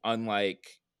unlike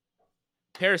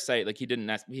Parasite, like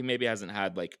he maybe hasn't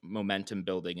had like momentum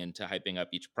building into hyping up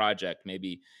each project.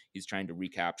 Maybe he's trying to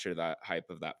recapture that hype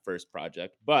of that first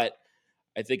project. But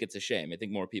I think it's a shame. I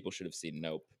think more people should have seen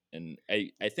Nope. And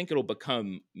I think it'll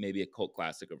become maybe a cult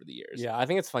classic over the years. Yeah, I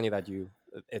think it's funny that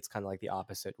it's kind of like the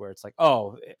opposite, where it's like,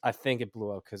 oh, I think it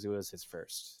blew up because it was his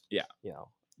first. Yeah.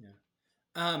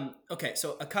 Okay,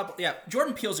 so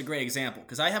Jordan Peele's a great example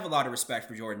because I have a lot of respect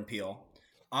for Jordan Peele.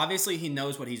 Obviously, he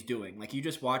knows what he's doing. Like, you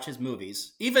just watch his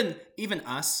movies. Even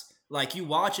Us, like, you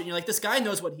watch it and you're like, this guy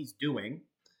knows what he's doing.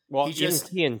 Well, even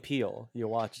Key and Peele, you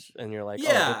watch and you're like, oh,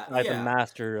 this guy's a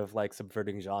master of like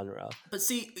subverting genre. But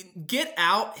see, Get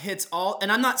Out hits all,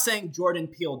 and I'm not saying Jordan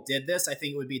Peele did this. I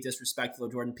think it would be disrespectful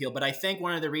of Jordan Peele, but I think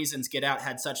one of the reasons Get Out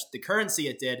had such the currency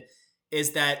it did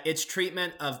is that its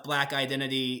treatment of Black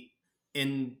identity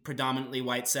in predominantly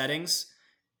white settings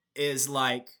is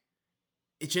like,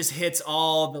 it just hits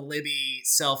all the Libby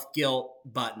self-guilt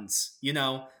buttons,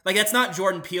 Like, that's not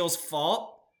Jordan Peele's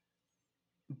fault,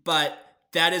 but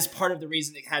that is part of the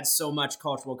reason it had so much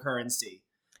cultural currency.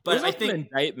 But There's I think an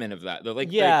indictment of that though. Like,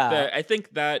 yeah, I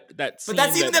think that. But that's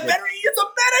even the better.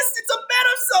 It's a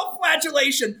meta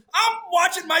self-flagellation. I'm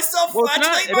watching myself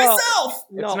flagellate myself.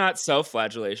 It's not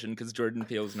self-flagellation because Jordan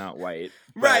Peele's not white.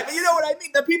 Right, but you know what I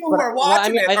mean? The people who are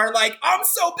watching it are like, I'm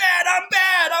so bad, I'm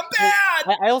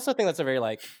bad. I also think that's a very,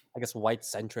 like, I guess,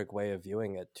 white-centric way of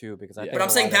viewing it, too, because I think But I'm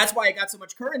saying that's why it got so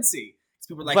much currency.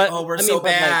 People are like, we're so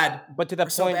bad. But to the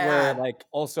point where, like,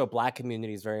 also Black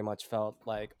communities very much felt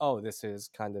like, oh, this is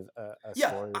kind of a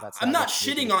story that's... I'm not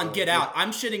shitting on Get Out.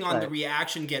 I'm shitting on the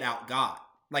reaction Get Out got.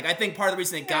 Like, I think part of the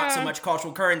reason it got so much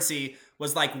cultural currency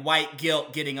was, like, white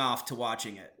guilt getting off to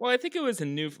watching it. Well, I think it was a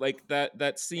new... Like,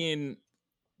 that scene...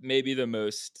 Maybe the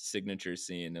most signature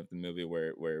scene of the movie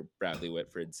where Bradley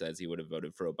Whitford says he would have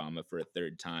voted for Obama for a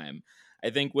third time,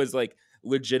 I think was like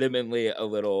legitimately a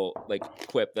little like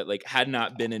quip that like had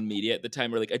not been in media at the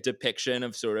time, or like a depiction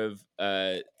of sort of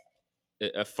a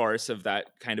farce of that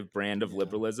kind of brand of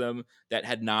liberalism that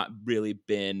had not really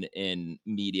been in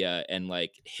media and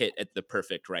like hit at the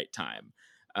perfect right time,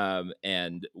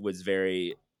 and was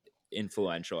very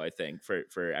influential, I think,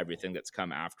 for everything that's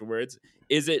come afterwards.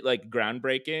 Is it like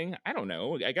groundbreaking? I don't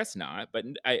know. I guess not. But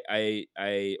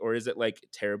I or is it like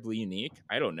terribly unique?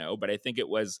 I don't know. But I think it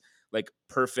was like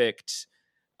perfect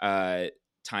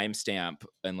timestamp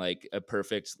and like a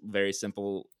perfect, very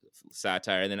simple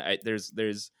satire. And then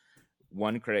there's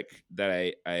one critic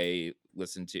that I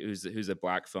listened to who's a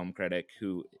Black film critic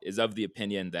who is of the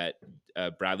opinion that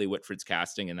Bradley Whitford's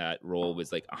casting in that role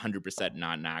was like 100%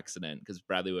 not an accident, because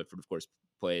Bradley Whitford, of course,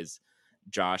 plays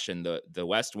Josh in the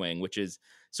West Wing, which is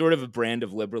sort of a brand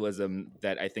of liberalism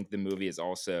that I think the movie is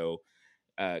also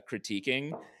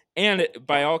critiquing. And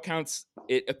by all counts,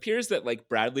 it appears that like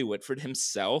Bradley Whitford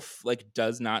himself like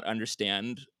does not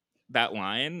understand that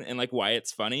line and like why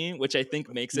it's funny, which I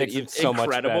think makes it so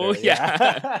incredible. Much better,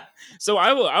 yeah. So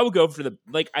I will go for the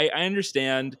like. I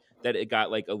understand that it got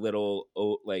like a little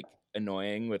like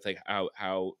annoying with like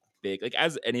how big, like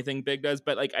as anything big does,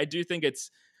 but like I do think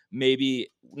it's maybe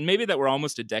that we're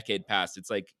almost a decade past. It's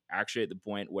like actually at the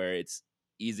point where it's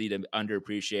easy to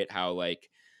underappreciate how like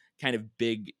kind of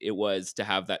big it was to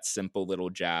have that simple little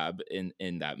jab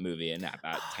in that movie and at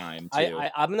that time too.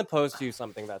 I'm gonna pose to you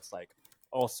something that's like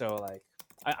also like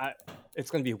I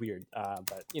it's gonna be weird,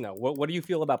 but you know, what do you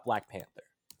feel about Black Panther,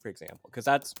 for example? Because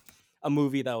that's a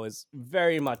movie that was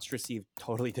very much received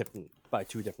totally different by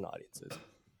two different audiences.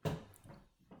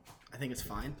 I think it's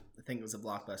fine. I think it was a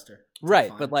blockbuster.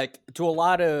 Right, but like to a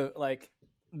lot of like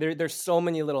there's so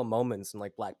many little moments in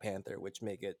like Black Panther which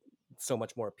make it so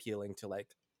much more appealing to like,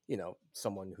 you know,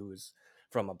 someone who's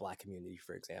from a Black community,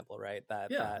 for example, right?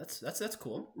 That's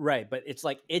cool. Right, but it's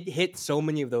like it hit so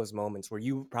many of those moments where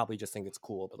you probably just think it's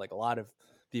cool, but like a lot of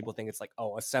people think it's like,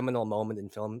 oh, a seminal moment in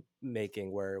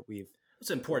filmmaking where we've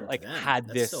It's important like to them. had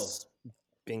That's this still...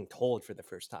 being told for the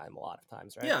first time a lot of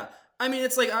times, right? Yeah. I mean,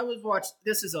 it's like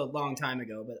this is a long time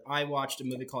ago, but I watched a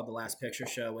movie called The Last Picture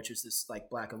Show, which is this like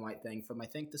black and white thing from I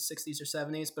think the 60s or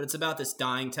 70s, but it's about this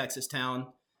dying Texas town,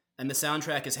 and the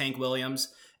soundtrack is Hank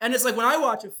Williams. And it's like when I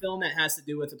watch a film that has to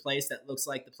do with a place that looks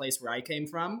like the place where I came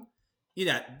from,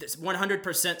 this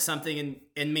 100% something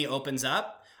in me opens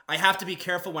up. I have to be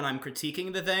careful when I'm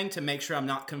critiquing the thing to make sure I'm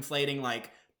not conflating like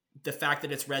the fact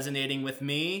that it's resonating with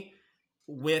me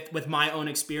with my own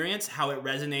experience, how it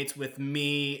resonates with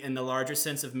me in the larger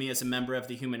sense of me as a member of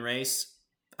the human race.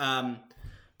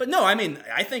 But no, I mean,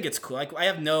 I think it's cool. Like I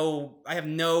have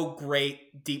no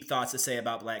great deep thoughts to say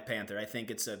about Black Panther. I think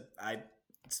it's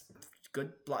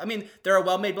good. I mean, there are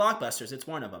well-made blockbusters. It's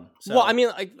one of them. So. Well, I mean,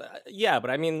 like, yeah, but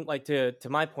I mean, like, to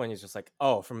my point is just like,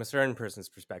 oh, from a certain person's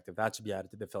perspective, that should be added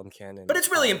to the film canon. But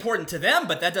it's really important to them.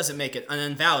 But that doesn't make it an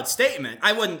invalid statement.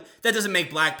 That doesn't make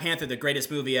Black Panther the greatest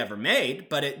movie ever made.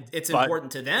 But it's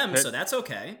important to them, so that's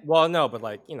okay. Well, no, but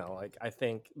like like I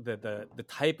think the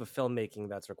type of filmmaking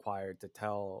that's required to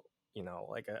tell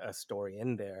like a story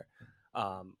in there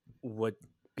would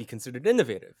be considered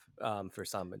innovative for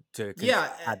some to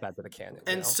add that to the canon.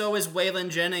 And so is Waylon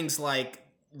Jennings like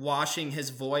washing his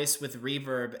voice with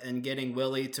reverb and getting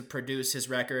Willie to produce his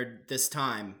record this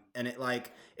time. And it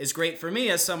like is great for me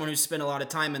as someone who's spent a lot of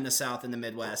time in the South and the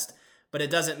Midwest, but it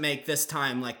doesn't make this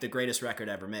time like the greatest record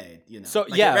ever made, So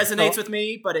like, it resonates with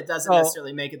me, but it doesn't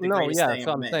necessarily make it the greatest thing ever made.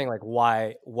 So I'm saying like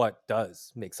what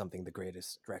does make something the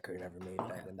greatest record ever made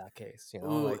then in that case,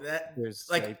 Ooh, there's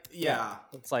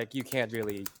it's like you can't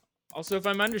really. Also, if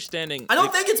I'm understanding, I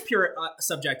don't think it's pure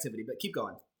subjectivity, but keep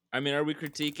going. I mean, are we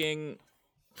critiquing?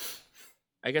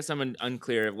 I guess I'm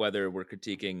unclear of whether we're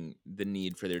critiquing the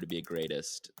need for there to be a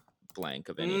greatest blank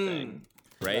of anything,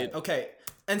 right? Okay.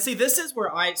 And see, this is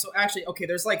where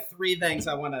there's like three things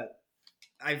I want to.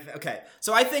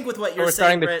 So I think with what you're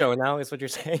saying, we're starting the show now. Is what you're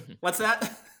saying? What's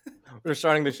that? We're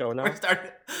starting the show now.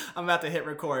 I'm about to hit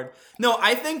record. No,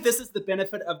 I think this is the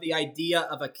benefit of the idea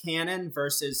of a canon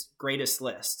versus greatest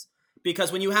list.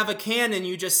 Because when you have a canon,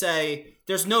 you just say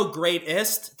there's no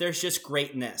greatest, there's just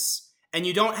greatness, and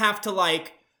you don't have to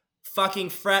like fucking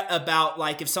fret about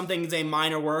like if something's a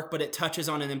minor work but it touches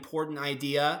on an important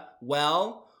idea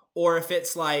well. Or if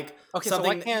it's like something... so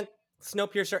why can't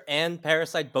Snowpiercer and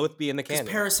Parasite both be in the canon?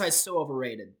 Because Parasite's so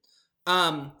overrated.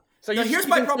 So here's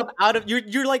my problem.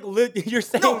 You're like you're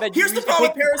saying that. Here's the problem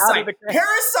with Parasite.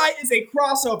 Parasite is a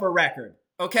crossover record.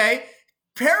 Okay,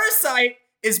 Parasite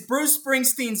is Bruce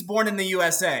Springsteen's Born in the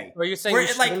USA. Are you saying you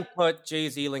shouldn't put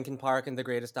Jay-Z, Linkin Park in the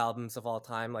greatest albums of all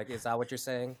time? Like, is that what you're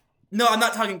saying? No, I'm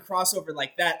not talking crossover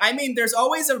like that. I mean, there's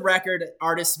always a record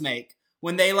artists make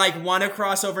when they like want to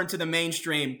cross over into the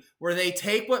mainstream, where they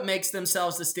take what makes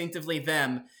themselves distinctively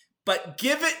them, but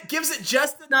gives it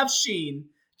just enough sheen,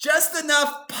 just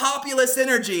enough populist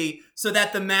energy, so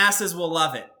that the masses will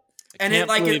love it. I can't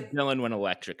believe Dylan went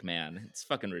electric, man. It's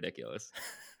fucking ridiculous.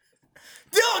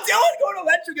 Dylan going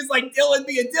electric is like Dylan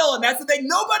being Dylan. That's the thing.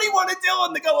 Nobody wanted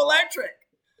Dylan to go electric.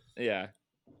 Yeah.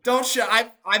 Don't show.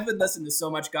 I've been listening to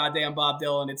so much goddamn Bob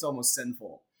Dylan. It's almost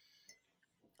sinful.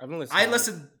 I've been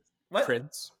listening. What?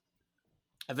 Prince.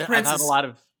 I've had a lot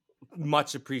of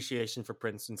much appreciation for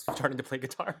Prince since starting to play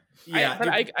guitar. Yeah, but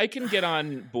I can get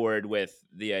on board with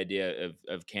the idea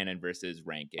of canon versus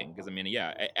ranking, because I mean,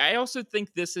 I also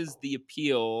think this is the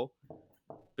appeal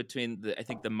between I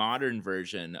think the modern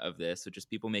version of this, which is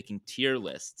people making tier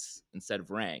lists instead of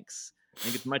ranks. I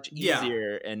think it's much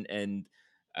easier and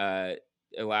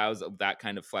allows that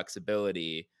kind of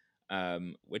flexibility,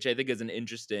 which I think is an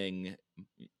interesting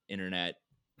internet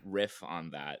riff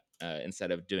on that,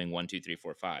 instead of doing 1, 2, 3,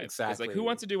 4, 5. Exactly. It's like, who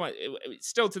wants to do one?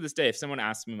 Still to this day, if someone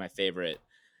asks me my favorite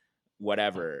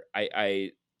whatever,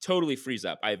 I totally freeze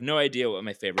up. I have no idea what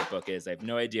my favorite book is. I have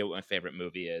no idea what my favorite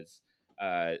movie is.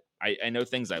 I know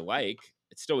things I like.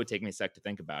 It still would take me a sec to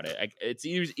think about it. It's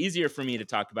easier for me to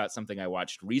talk about something I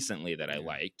watched recently that I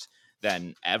liked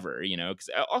than ever,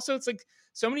 because also it's like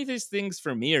so many of these things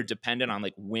for me are dependent on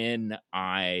like when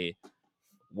I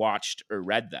watched or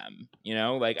read them,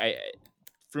 like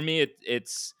for me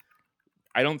it's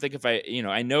I don't think if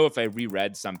I know if I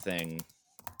reread something,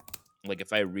 like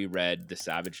if I reread The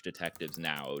Savage Detectives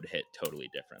now, it would hit totally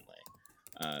differently.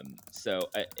 So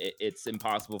it's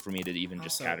impossible for me to even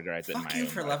just categorize it in my own. Fuck you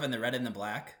for loving The Red and the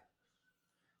Black.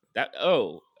 Did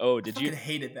you? I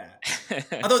hated that.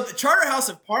 Although the Charterhouse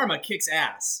of Parma kicks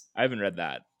ass. I haven't read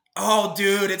that. Oh,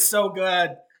 dude, it's so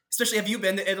good. Especially, have you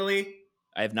been to Italy?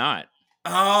 I have not.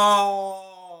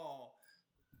 Oh.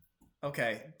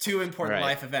 Okay, 2 important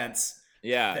life events.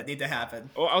 Yeah, that need to happen.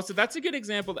 Oh, also that's a good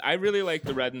example. I really like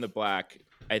The Red and the Black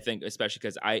I think especially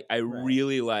because I Right.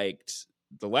 really liked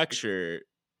the lecture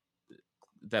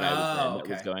that I was in that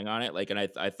was okay. going on it. Like, and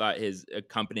I thought his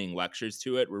accompanying lectures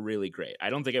to it were really great. I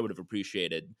don't think I would have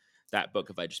appreciated that book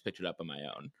if I just picked it up on my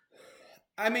own.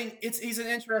 I mean, he's an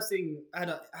interesting.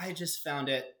 I just found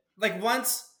it like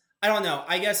once. I don't know.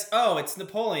 I guess. Oh, it's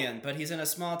Napoleon, but he's in a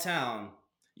small town.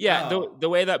 Yeah, Oh. the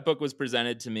way that book was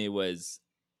presented to me was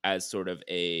as sort of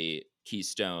a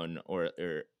keystone or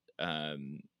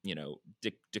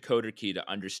decoder key to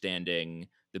understanding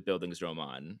the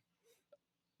Bildungsroman,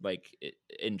 like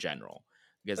in general,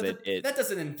 because But that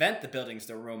doesn't invent the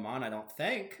Bildungsroman, I don't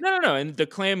think. No, and the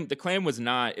claim was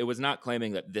not, it was not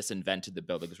claiming that this invented the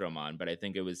Bildungsroman, but I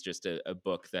think it was just a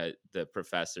book that the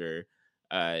professor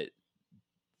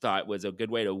thought was a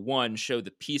good way to, one, show the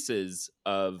pieces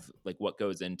of like what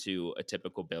goes into a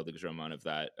typical Bildungsroman of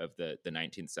the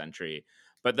 19th century,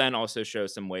 but then also show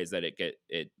some ways that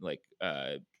it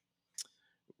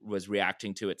was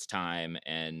reacting to its time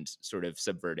and sort of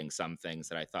subverting some things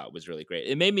that I thought was really great.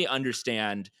 It made me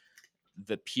understand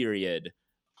the period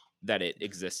that it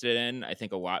existed in, I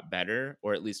think, a lot better,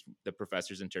 or at least the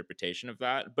professor's interpretation of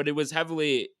that. But it was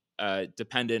heavily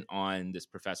dependent on this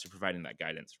professor providing that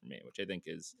guidance for me, which I think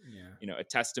is, a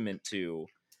testament to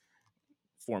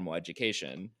formal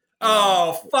education.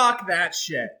 Oh, fuck that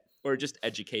shit. Or just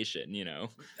education,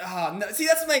 Oh, no. See,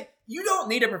 that's like, you don't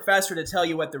need a professor to tell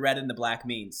you what the red and the black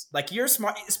means. Like, you're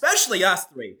smart, especially us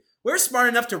three. We're smart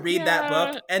enough to read that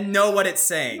book and know what it's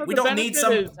saying. We don't need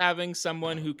some. Is having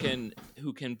someone who can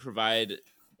provide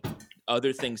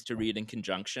other things to read in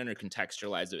conjunction or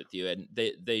contextualize it with you, and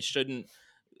they shouldn't,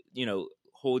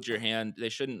 hold your hand. They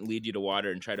shouldn't lead you to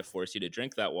water and try to force you to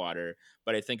drink that water.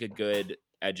 But I think a good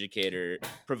educator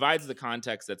provides the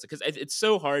context that's, because it's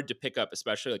so hard to pick up,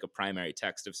 especially like a primary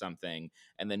text of something,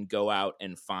 and then go out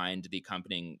and find the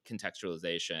accompanying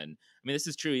contextualization. I mean, this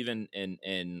is true even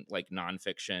in like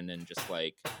nonfiction and just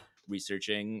like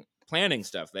researching planning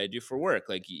stuff that I do for work.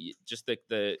 Like, just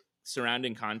the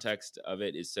surrounding context of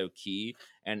it is so key,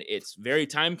 and it's very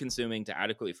time consuming to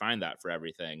adequately find that for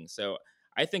everything. So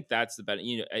I think that's the better,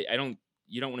 you don't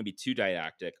want to be too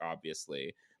didactic,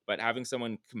 obviously, but having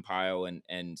someone compile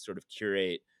and sort of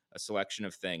curate a selection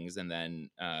of things and then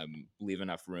leave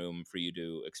enough room for you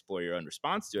to explore your own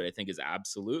response to it, I think is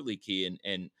absolutely key,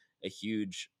 and a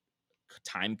huge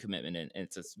time commitment. And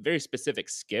it's a very specific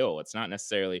skill. It's not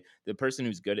necessarily the person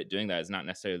who's good at doing that is not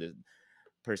necessarily the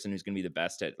person who's going to be the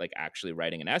best at like actually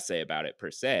writing an essay about it per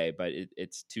se, but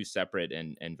it's two separate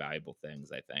and valuable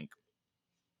things, I think.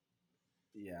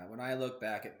 Yeah, when I look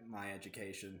back at my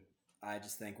education, I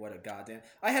just think, what a goddamn.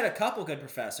 I had a couple good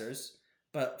professors,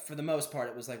 but for the most part,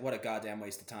 it was like, what a goddamn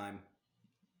waste of time.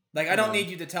 Like, I don't need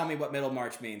you to tell me what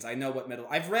Middlemarch means. I know what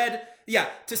I've read. Yeah,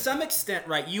 to some extent,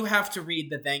 right, you have to read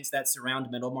the things that surround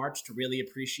Middlemarch to really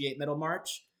appreciate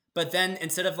Middlemarch. But then,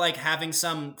 instead of like having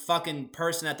some fucking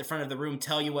person at the front of the room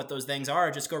tell you what those things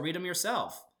are, just go read them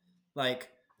yourself. Like,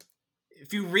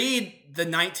 if you read the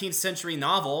 19th century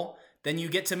novel, then you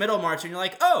get to Middlemarch and you're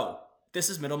like, oh, this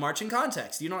is Middlemarch in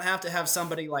context. You don't have to have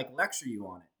somebody like lecture you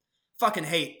on it. Fucking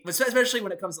hate, especially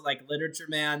when it comes to like literature,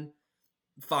 man.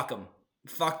 Fuck them.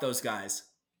 Fuck those guys.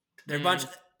 They're a bunch.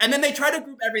 And then they try to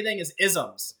group everything as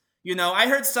isms. I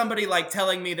heard somebody like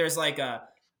telling me there's like a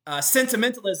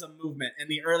sentimentalism movement in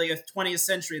the early 20th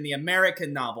century in the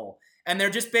American novel. And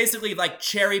they're just basically like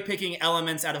cherry picking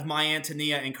elements out of My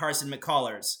Antonia and Carson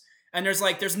McCullers. And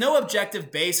there's no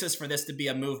objective basis for this to be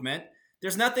a movement.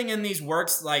 There's nothing in these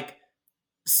works like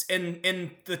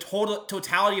in the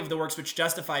totality of the works which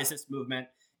justifies this movement.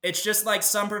 It's just like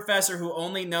some professor who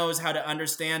only knows how to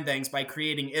understand things by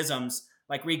creating isms,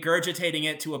 like regurgitating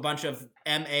it to a bunch of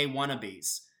MA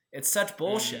wannabes. It's such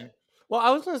bullshit.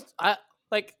 Well,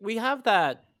 we have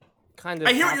that kind of.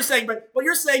 I hear what you're saying, but what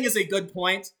you're saying is a good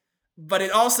point. But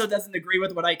it also doesn't agree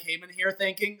with what I came in here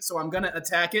thinking, so I'm going to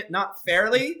attack it, not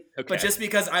fairly, but just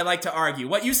because I like to argue.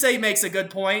 What you say makes a good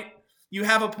point. You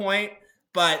have a point,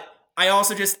 but I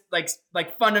also just like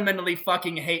fundamentally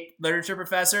fucking hate literature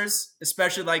professors,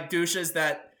 especially like douches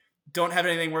that don't have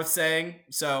anything worth saying.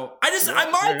 So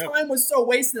my time was so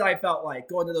wasted, I felt like,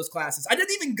 going to those classes. I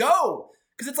didn't even go,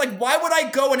 because it's like, why would I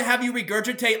go and have you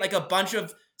regurgitate like a bunch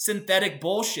of synthetic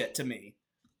bullshit to me?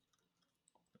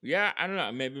 Yeah, I don't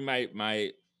know. Maybe my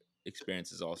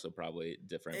experience is also probably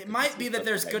different. It might be that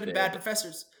there's good and bad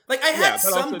professors. Like, I had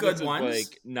some good ones.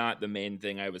 Like, not the main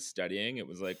thing I was studying. It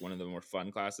was like one of the more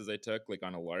fun classes I took, like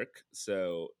on a lark.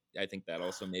 So I think that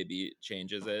also maybe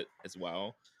changes it as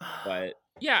well. But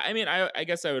yeah, I mean, I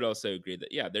guess I would also agree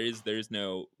that there's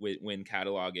no, when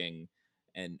cataloging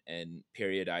and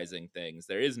periodizing things,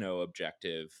 there is no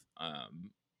objective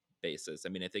basis. I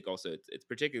mean, I think also it's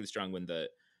particularly strong when the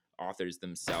authors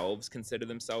themselves consider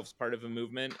themselves part of a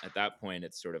movement. At that point,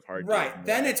 it's sort of hard to Right.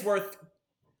 Then ignore. it's worth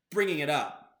bringing it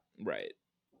up. Right.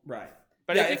 Right.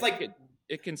 But Yeah, I think it's like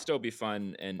it can still be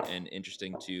fun and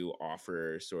interesting to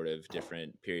offer sort of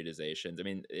different periodizations. I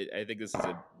mean, I think this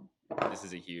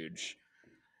is a huge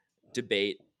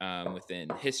debate within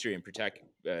history in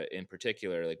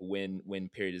particular, like when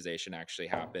periodization actually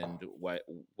happened, what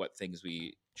things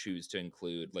we choose to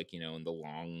include, like, in the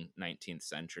long 19th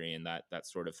century and that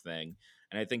sort of thing.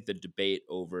 And I think the debate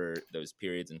over those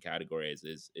periods and categories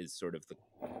is sort of the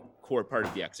core part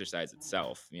of the exercise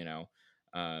itself,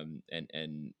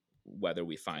 and whether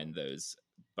we find those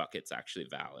buckets actually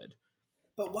valid.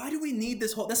 but why do we need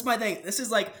this whole? That's my thing. This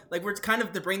is like we're kind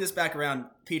of to bring this back around.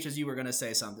 Peaches, you were gonna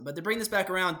say something, but to bring this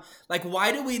back around, like,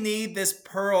 why do we need this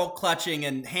pearl clutching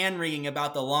and hand wringing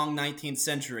about the long 19th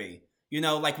century?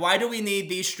 Like, why do we need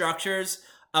these structures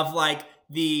of like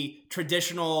the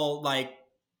traditional like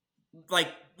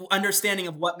understanding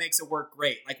of what makes a work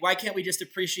great? Like, why can't we just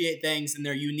appreciate things in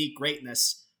their unique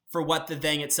greatness for what the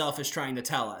thing itself is trying to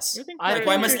tell us? Like,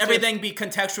 why must everything be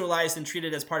contextualized and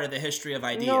treated as part of the history of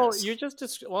ideas? No, you're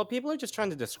just people are just trying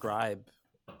to describe,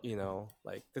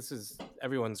 like, this is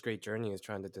everyone's great journey is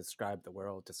trying to describe the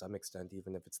world to some extent,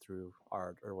 even if it's through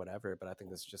art or whatever. But I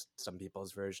think this is just some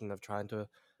people's version of trying to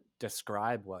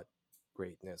describe what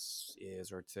greatness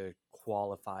is, or to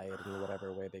qualify it in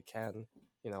whatever way they can.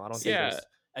 I don't think there's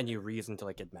any reason to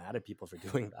like get mad at people for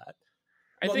doing that.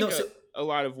 I think a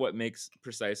lot of what makes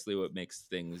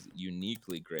things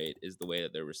uniquely great is the way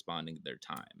that they're responding to their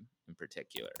time in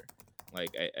particular.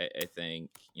 Like, I think,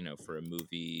 for a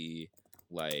movie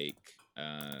like,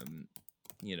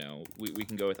 we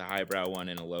can go with a highbrow one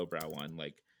and a lowbrow one,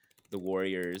 like The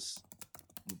Warriors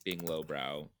being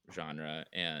lowbrow genre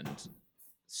and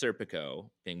Serpico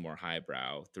being more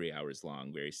highbrow, 3 hours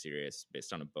long, very serious,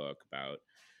 based on a book about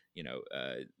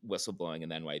whistleblowing in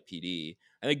the NYPD.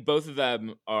 I think both of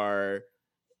them are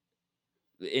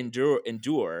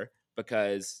endure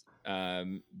because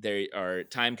they are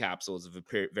time capsules of a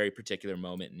very particular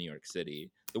moment in New York City.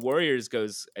 The Warriors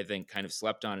goes, I think, kind of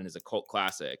slept on and is a cult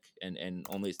classic, and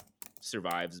only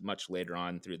survives much later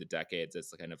on through the decades.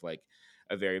 It's kind of like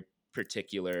a very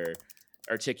particular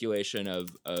articulation of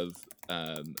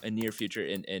a near future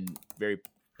and very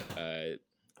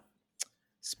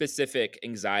specific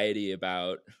anxiety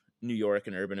about New York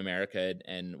and urban America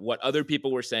and what other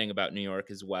people were saying about New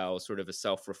York as well, sort of a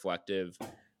self-reflective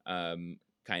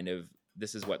kind of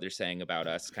this is what they're saying about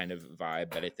us kind of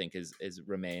vibe that I think is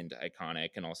remained iconic,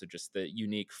 and also just the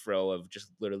unique frill of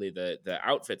just literally the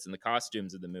outfits and the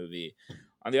costumes of the movie.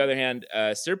 On the other hand,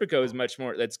 Serpico is much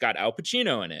more, that's got Al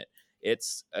Pacino in it.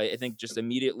 It's I think just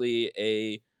immediately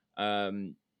a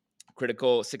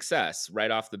critical success right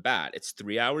off the bat. It's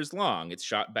 3 hours long. It's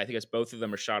shot, I think it's both of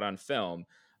them are shot on film.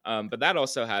 But that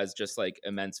also has just like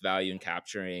immense value in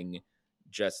capturing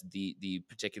just the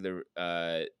particular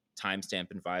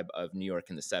timestamp and vibe of New York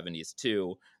in the 70s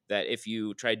too. That if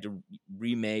you tried to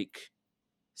remake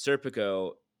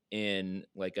Serpico in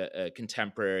like a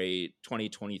contemporary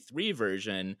 2023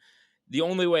 version, the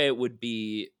only way it would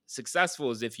be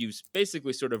successful is if you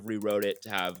basically sort of rewrote it to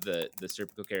have the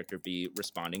Serpico character be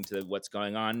responding to what's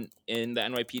going on in the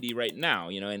NYPD right now,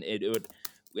 and it would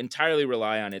entirely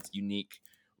rely on its unique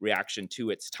reaction to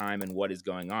its time and what is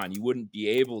going on. You wouldn't be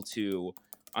able to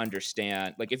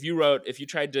understand, like if you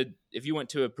went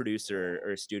to a producer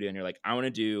or a studio and you're like, I want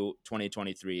to do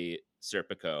 2023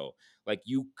 Serpico, like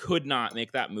you could not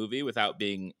make that movie without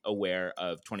being aware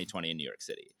of 2020 in New York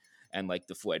City and like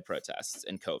the Floyd protests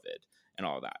and COVID and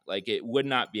all that. Like it would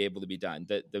not be able to be done.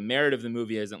 The merit of the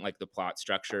movie isn't like the plot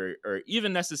structure or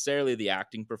even necessarily the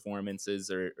acting performances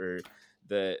or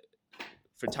the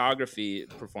photography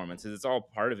performances. It's all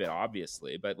part of it,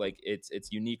 obviously, but like its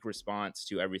unique response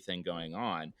to everything going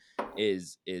on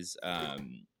is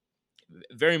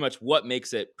very much what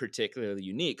makes it particularly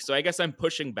unique. So I guess I'm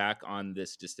pushing back on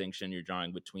this distinction you're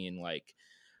drawing between like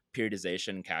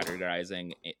periodization,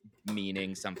 categorizing,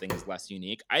 meaning something is less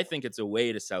unique. I think it's a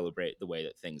way to celebrate the way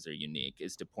that things are unique,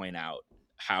 is to point out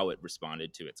how it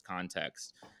responded to its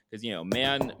context. Because,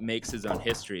 man makes his own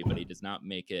history, but he does not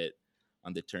make it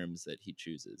on the terms that he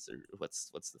chooses. Or what's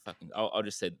the fucking... I'll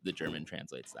just say the German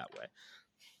translates that way.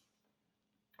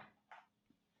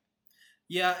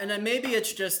 Yeah, and then maybe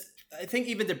it's just... I think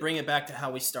even to bring it back to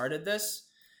how we started this,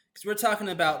 because we're talking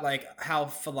about like how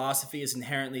philosophy is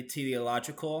inherently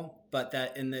teleological, but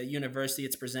that in the university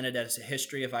it's presented as a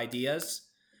history of ideas.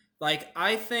 Like,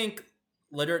 I think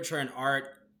literature and art,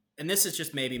 and this is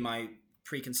just maybe my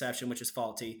preconception, which is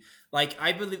faulty. Like,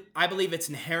 I believe it's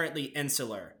inherently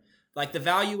insular. Like the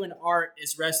value in art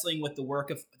is wrestling with the work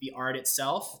of the art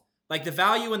itself. Like the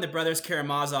value in the Brothers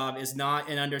Karamazov is not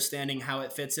in understanding how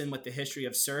it fits in with the history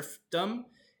of serfdom.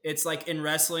 It's like in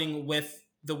wrestling with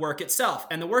the work itself.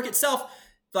 And the work itself,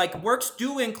 like works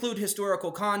do include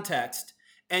historical context.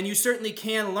 And you certainly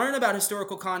can learn about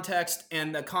historical context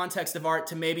and the context of art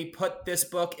to maybe put this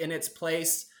book in its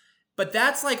place. But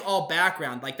that's like all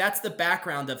background. Like that's the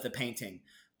background of the painting.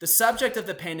 The subject of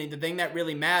the painting, the thing that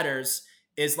really matters,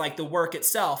 is like the work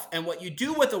itself. And what you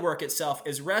do with the work itself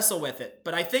is wrestle with it.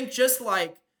 But I think just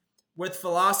like with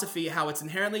philosophy, how it's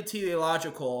inherently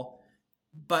teleological,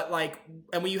 but like,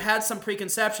 and when you had some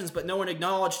preconceptions, but no one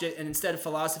acknowledged it, and instead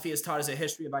philosophy is taught as a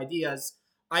history of ideas,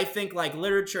 I think like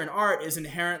literature and art is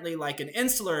inherently like an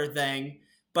insular thing,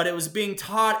 but it was being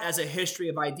taught as a history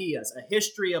of ideas, a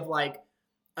history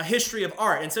of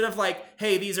art. Instead of like,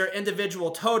 hey, these are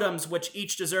individual totems which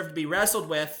each deserve to be wrestled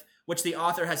with, which the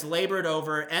author has labored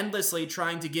over endlessly,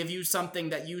 trying to give you something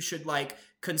that you should like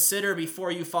consider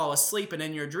before you fall asleep and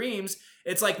in your dreams.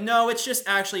 It's like, no, it's just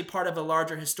actually part of a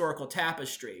larger historical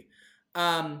tapestry.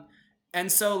 And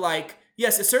so like,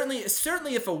 yes, it's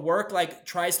certainly if a work like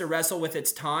tries to wrestle with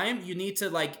its time, you need to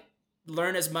like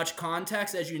learn as much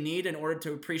context as you need in order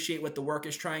to appreciate what the work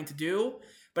is trying to do.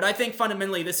 But I think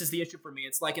fundamentally this is the issue for me.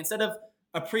 It's like instead of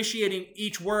appreciating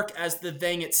each work as the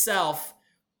thing itself,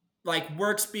 like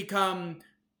works become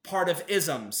part of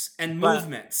isms and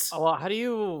movements. Well, how do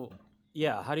you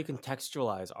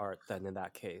contextualize art then in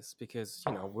that case? Because,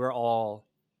 we're all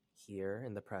here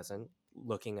in the present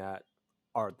looking at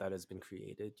art that has been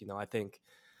created. I think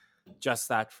just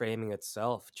that framing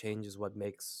itself changes what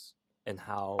makes and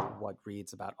how what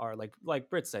reads about art. Like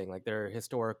Brit's saying, like there are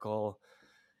historical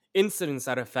incidents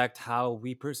that affect how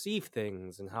we perceive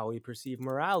things and how we perceive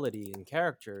morality and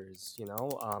characters,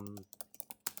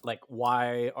 like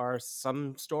why are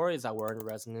some stories that weren't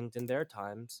resonant in their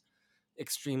times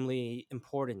extremely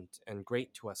important and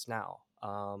great to us now?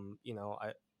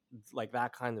 I like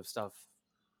that kind of stuff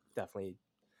definitely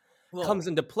comes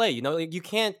into play. Like you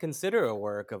can't consider a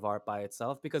work of art by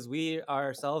itself because we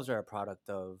ourselves are a product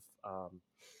of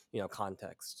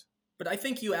context. But I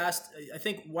think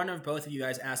one of both of you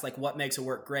guys asked like what makes a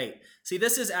work great. See,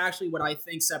 this is actually what I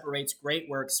think separates great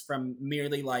works from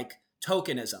merely like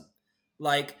tokenism.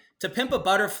 Like To Pimp a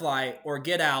Butterfly or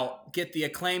Get Out get the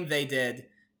acclaim they did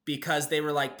because they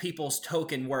were like people's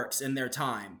token works in their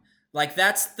time. Like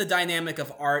that's the dynamic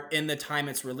of art in the time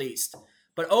it's released.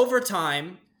 But over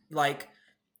time, like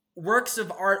works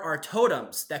of art are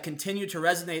totems that continue to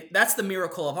resonate. That's the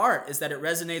miracle of art, is that it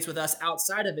resonates with us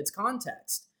outside of its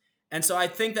context. And so I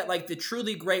think that like the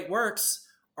truly great works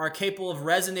are capable of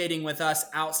resonating with us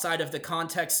outside of the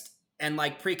context and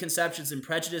like preconceptions and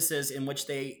prejudices in which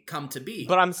they come to be.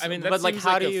 But that seems like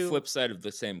how do you flip side of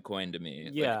the same coin to me?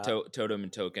 Yeah, like totem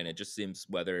and token. It just seems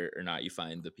whether or not you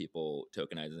find the people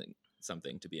tokenizing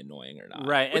something to be annoying or not,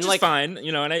 right? Which and is fine,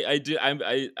 and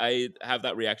I have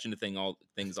that reaction to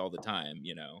things all the time,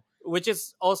 Which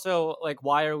is also like,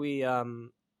 why are we?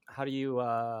 How do you?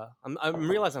 I'm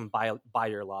realizing I'm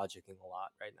buyer logicking a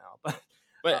lot right now, but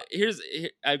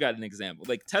I've got an example.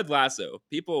 Like Ted Lasso,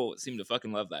 people seem to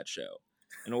fucking love that show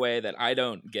in a way that I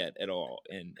don't get at all,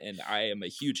 and I am a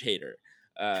huge hater.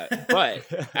 But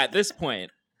at this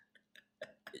point,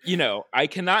 I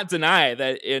cannot deny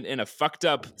that in a fucked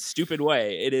up, stupid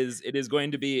way, it is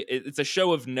going to be. It's a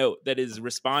show of note that is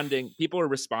responding. People are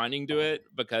responding to it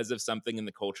because of something in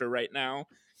the culture right now,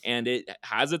 and it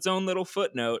has its own little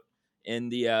footnote in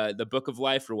the Book of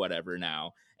Life or whatever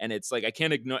now. And it's like I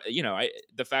can't ignore.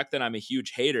 The fact that I'm a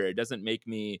huge hater, it doesn't make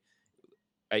me.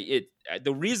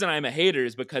 The reason I'm a hater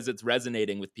is because it's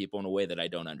resonating with people in a way that I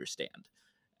don't understand.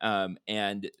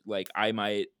 And like I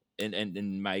might.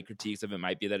 And my critiques of it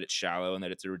might be that it's shallow and that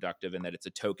it's a reductive and that it's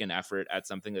a token effort at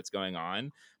something that's going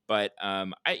on. But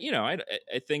I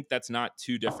think that's not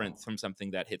too different from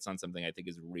something that hits on something I think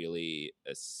is really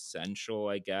essential,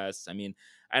 I guess. I mean,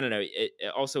 I don't know.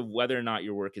 Also, whether or not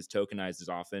your work is tokenized is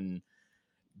often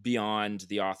beyond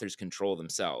the author's control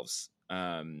themselves.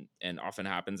 And often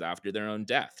happens after their own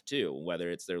death too,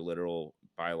 whether it's their literal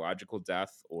biological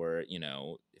death or,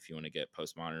 if you want to get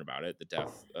postmodern about it, the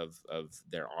death of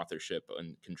their authorship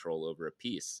and control over a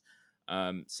piece.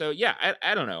 So yeah,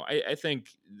 I don't know. I think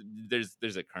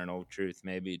there's a kernel of truth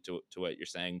maybe to what you're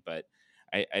saying, but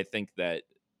I think that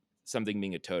something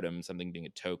being a totem, something being a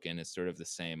token is sort of the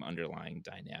same underlying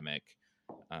dynamic.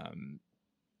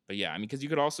 But yeah, I mean, because you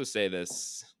could also say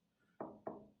this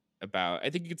about, I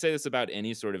think you could say this about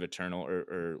any sort of eternal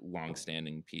or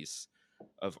long-standing piece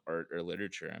of art or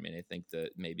literature. I mean, I think that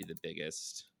maybe the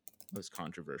biggest, most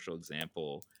controversial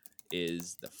example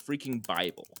is the freaking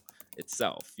Bible.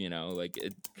 itself. Like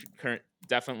it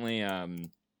definitely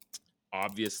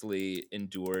obviously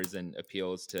endures and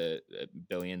appeals to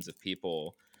billions of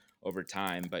people over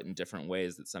time, but in different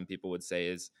ways that some people would say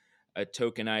is a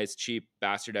tokenized, cheap,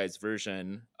 bastardized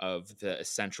version of the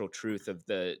essential truth of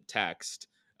the text.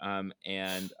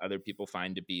 And other people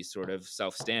find to be sort of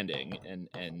self-standing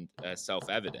and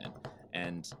self-evident.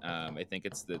 And I think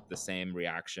it's the same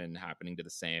reaction happening to the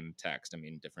same text. I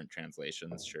mean, different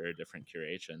translations, sure, different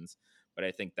curations, but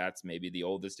I think that's maybe the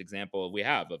oldest example we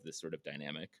have of this sort of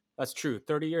dynamic. That's true.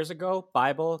 30 years ago,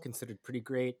 Bible considered pretty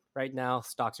great. Right now,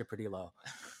 stocks are pretty low.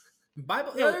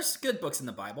 Bible, there's good books in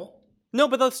the Bible. No,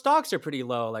 but those stocks are pretty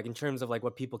low, like in terms of like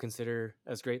what people consider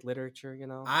as great literature.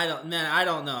 I don't know. I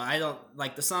don't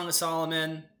like the Song of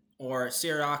Solomon or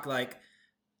Sirach. Like,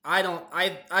 I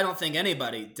don't think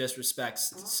anybody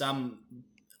disrespects some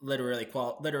literary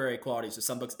qualities of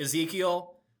some books.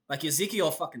 Ezekiel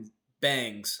fucking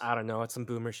bangs. I don't know. It's some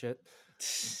boomer shit.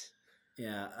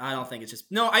 Yeah, I don't think it's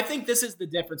just... No, I think this is the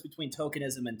difference between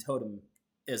tokenism and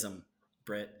totemism,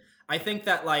 Brit. I think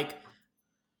that, like,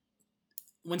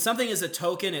 when something is a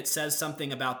token, it says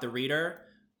something about the reader.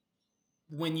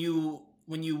 When you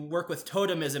work with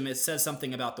totemism, it says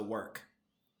something about the work.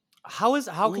 How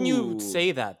can you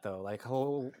say that though? Like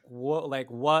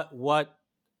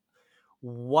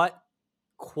what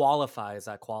qualifies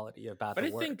that quality about the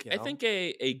work? I think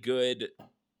a good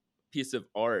piece of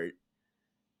art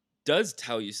does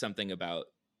tell you something about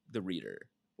the reader.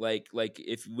 Like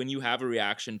if when you have a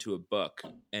reaction to a book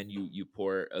and you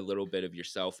pour a little bit of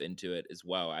yourself into it as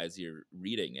well as you're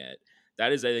reading it,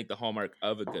 that is, I think, the hallmark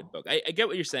of a good book. I get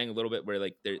what you're saying a little bit, where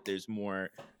like there's more.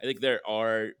 I think there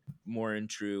are more and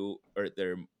true, or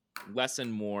there are less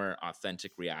and more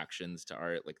authentic reactions to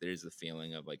art. Like there's the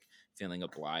feeling of like feeling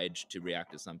obliged to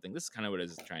react to something. This is kind of what I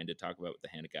was trying to talk about with the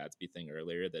Hannah Gadsby thing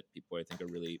earlier, that people I think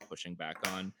are really pushing back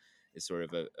on, is sort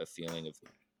of a feeling of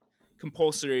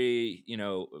compulsory,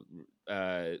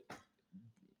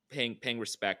 paying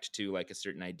respect to like a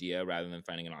certain idea rather than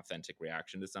finding an authentic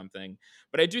reaction to something.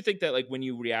 But I do think that like when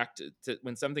you react to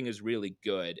when something is really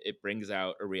good, it brings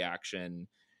out a reaction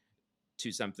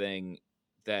to something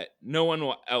that no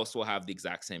one else will have the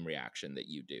exact same reaction that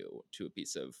you do to a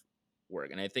piece of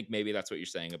work. And I think maybe that's what you're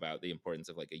saying about the importance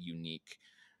of like a unique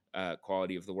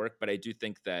quality of the work. But I do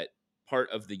think that part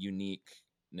of the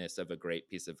uniqueness of a great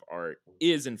piece of art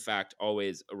is in fact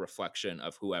always a reflection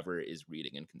of whoever is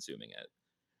reading and consuming it.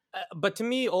 But to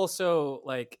me also,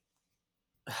 like,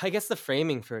 I guess the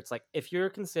framing for it's like, if you're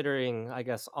considering, I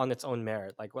guess, on its own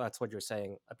merit, like, well, that's what you're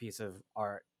saying, a piece of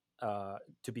art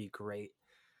to be great,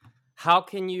 how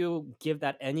can you give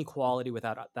that any quality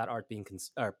without that art being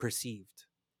perceived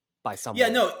by someone? Yeah,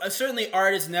 no, certainly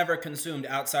art is never consumed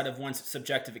outside of one's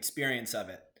subjective experience of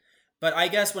it. But I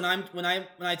guess when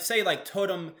I say like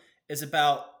totem is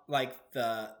about like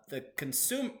the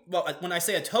consume, well, when I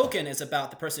say a token is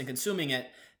about the person consuming it,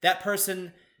 that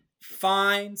person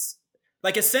finds,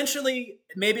 like, essentially,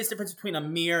 maybe it's the difference between a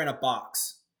mirror and a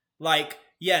box. Like,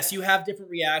 yes, you have different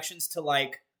reactions to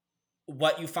like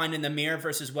what you find in the mirror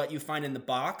versus what you find in the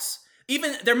box.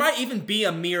 Even there might even be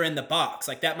a mirror in the box.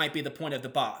 Like, that might be the point of the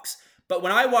box. But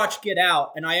when I watch Get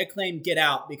Out, and I acclaim Get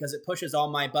Out because it pushes all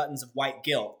my buttons of white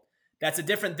guilt, that's a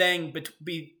different thing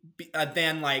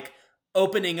than like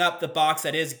opening up the box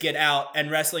that is Get Out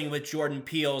and wrestling with Jordan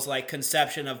Peele's like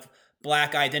conception of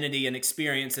Black identity and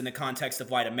experience in the context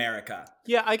of white America.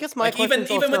 Yeah, I guess my like question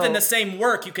even within the same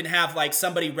work, you can have like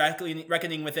somebody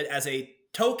reckoning with it as a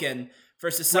token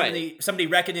versus somebody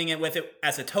reckoning it with it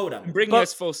as a totem. Bringing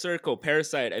us full circle,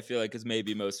 Parasite, I feel like, is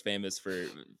maybe most famous for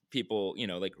people,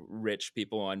 like rich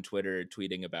people on Twitter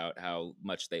tweeting about how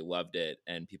much they loved it,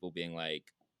 and people being like,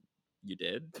 "You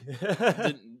did?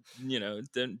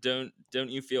 Don't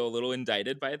you feel a little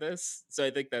indicted by this?" So I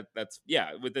think that's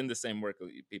within the same work,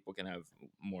 people can have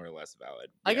more or less valid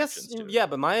reactions to it. Yeah,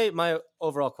 but my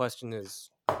overall question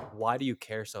is, why do you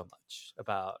care so much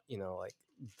about like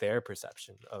their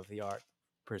perception of the art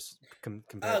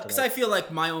compared because I feel like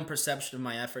my own perception of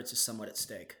my efforts is somewhat at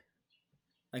stake.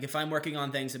 Like, if I'm working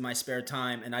on things in my spare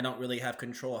time and I don't really have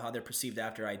control how they're perceived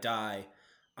after I die,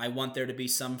 I want there to be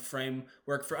some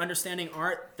framework for understanding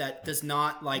art that does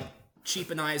not like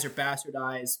cheapenize or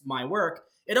bastardize my work.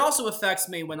 It also affects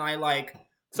me when I like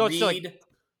read. Like,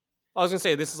 I was gonna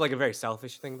say, this is like a very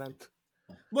selfish thing then.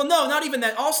 Well, no, not even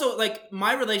that. Also, like,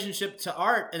 my relationship to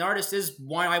art, an artist, is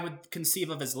one I would conceive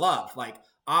of as love. Like,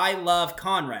 I love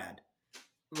Conrad.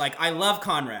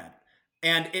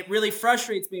 And it really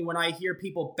frustrates me when I hear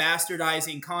people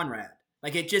bastardizing Conrad.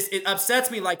 Like it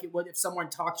upsets me like it would if someone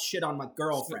talked shit on my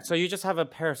girlfriend. So you just have a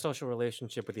parasocial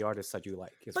relationship with the artists that you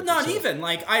like. But not even.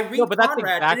 Like I read no, but that's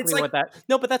Conrad, exactly and it's like what that.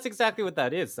 No, but that's exactly what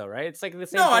that is, though, right? It's like the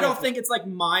same. no, thing I don't think it's like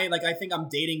I think I'm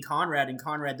dating Conrad, and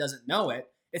Conrad doesn't know it.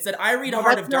 It's that I read No,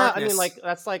 Heart that's of not- Darkness. I mean, like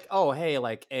that's like, oh, hey,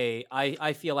 like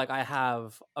I feel like I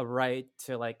have a right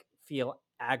to like feel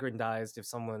aggrandized if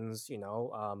someone's,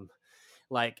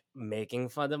 like making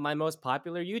fun of my most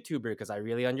popular YouTuber because I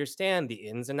really understand the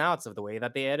ins and outs of the way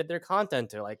that they edit their content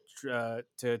to like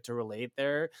to relate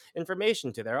their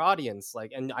information to their audience.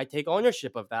 Like, and I take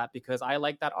ownership of that because I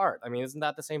like that art. I mean, isn't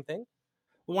that the same thing?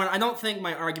 One, I don't think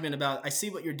my argument about I see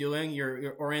what you're doing.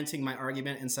 You're orienting my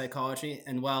argument in psychology,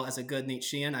 and while as a good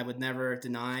Nietzschean, I would never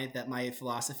deny that my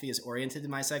philosophy is oriented in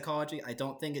my psychology. I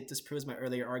don't think it disproves my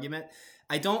earlier argument.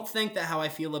 I don't think that how I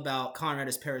feel about Conrad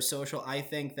is parasocial. I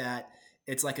think that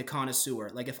it's like a connoisseur.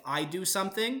 Like if I do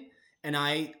something and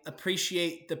I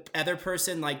appreciate the other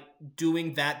person like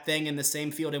doing that thing in the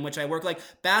same field in which I work, like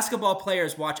basketball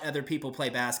players watch other people play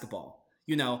basketball.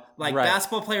 Like Right.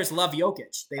 basketball players love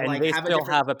Jokic. And like they have still a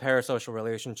different. have a parasocial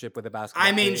relationship with the basketball.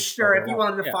 I mean, players, sure, so if you yeah.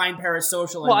 wanted to Yeah. define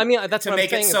parasocial, Well, I mean, that's to what I'm make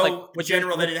saying. it It's so like, what you're-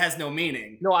 general that it has no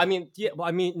meaning. No, I mean, yeah, well,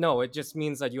 I mean, no, it just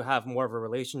means that you have more of a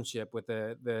relationship with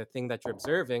the thing that you're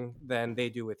observing than they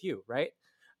do with you, right?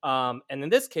 And in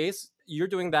this case, you're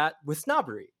doing that with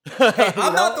snobbery. Hey,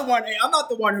 I'm not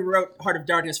the one who wrote Heart of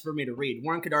Darkness for me to read.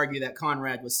 One could argue that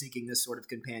Conrad was seeking this sort of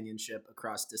companionship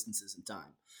across distances and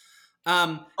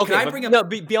time. Okay, can I but bring up? no,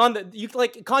 beyond that, you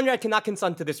like Conrad cannot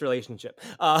consent to this relationship.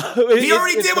 He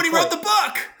already did when he wrote the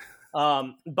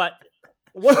book. But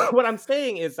what I'm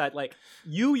saying is that like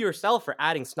you yourself are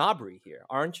adding snobbery here,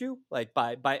 aren't you? Like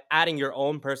by adding your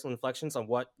own personal inflections on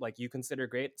what like you consider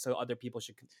great, so other people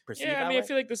should perceive. Yeah, I that mean, way? I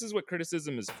feel like this is what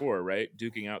criticism is for, right?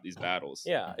 Duking out these battles.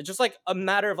 Yeah, it's just like a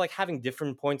matter of like having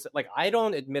different points. Like I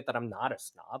don't admit that I'm not a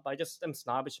snob. I just am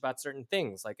snobbish about certain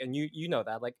things. Like, and you know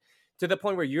that. Like to the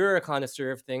point where you're a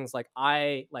connoisseur of things. Like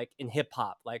I like in hip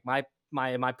hop. Like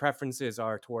my preferences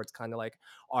are towards kind of like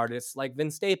artists like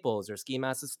Vince Staples or Ski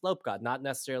Mask Slope God, not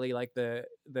necessarily like the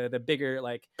bigger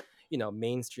like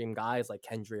mainstream guys like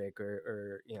Kendrick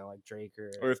or like Drake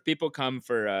Or if people come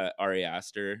for Ari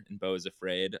Aster and Bo is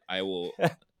Afraid, I will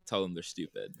tell them they're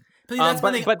stupid. But that's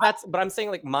one thing. But I'm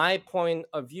saying like my point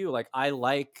of view, like I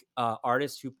like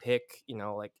artists who pick,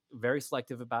 like very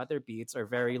selective about their beats, are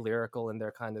very lyrical in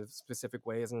their kind of specific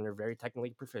ways, and they're very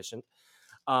technically proficient.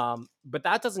 But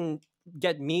that doesn't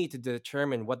get me to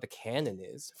determine what the canon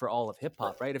is for all of hip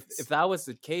hop, right? If that was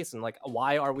the case, and like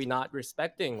why are we not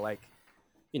respecting like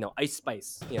Ice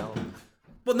Spice,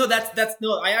 Well, no, that's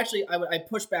no. I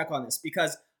push back on this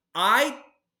because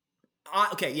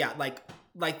okay, yeah,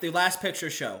 like the Last Picture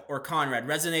Show or Conrad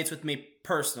resonates with me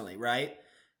personally, right?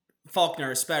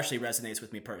 Faulkner especially resonates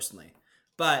with me personally,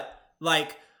 but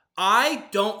like I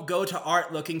don't go to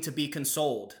art looking to be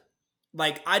consoled.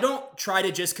 Like I don't try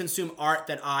to just consume art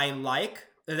that I like,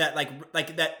 that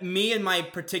like that me and my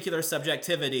particular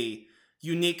subjectivity,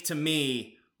 unique to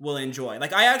me, will enjoy.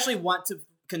 Like I actually want to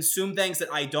consume things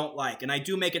that I don't like, and I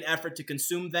do make an effort to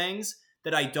consume things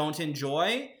that I don't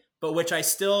enjoy, but which I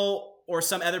still, or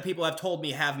some other people have told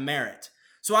me, have merit.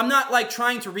 So I'm not like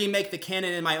trying to remake the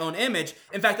canon in my own image.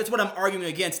 In fact, that's what I'm arguing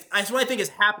against. That's what I think is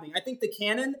happening. I think the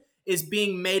canon is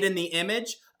being made in the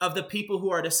image of the people who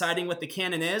are deciding what the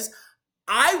canon is.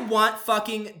 I want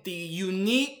fucking the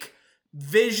unique,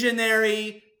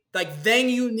 visionary, like thing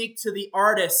unique to the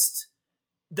artist,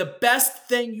 the best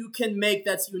thing you can make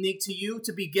that's unique to you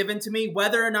to be given to me,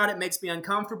 whether or not it makes me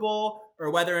uncomfortable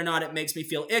or whether or not it makes me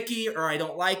feel icky or I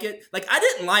don't like it. Like I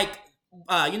didn't like,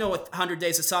 with 100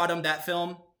 Days of Sodom, that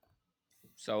film.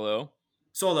 Solo,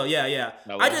 yeah.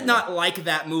 I did not like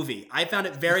that movie. I found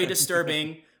it very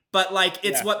disturbing, but like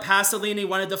it's what Pasolini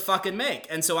wanted to fucking make,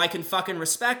 and so I can fucking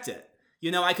respect it.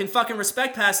 I can fucking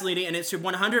respect Pasolini, and it should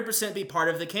 100% be part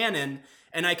of the canon,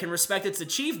 and I can respect its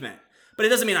achievement. But it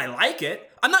doesn't mean I like it.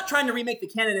 I'm not trying to remake the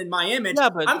canon in my image. Yeah,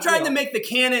 but, I'm trying to make the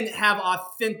canon have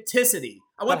authenticity.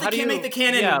 I want to make the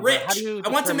canon rich. I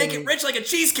want to make it rich like a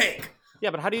cheesecake. Yeah,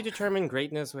 but how do you determine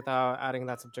greatness without adding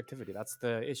that subjectivity? That's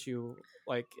the issue.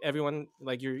 Like everyone,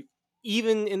 like you're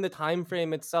even in the time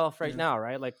frame itself right now,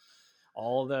 right? Like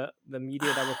all the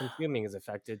media that we're consuming is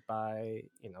affected by,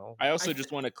 I also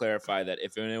just want to clarify that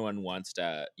if anyone wants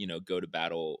to, go to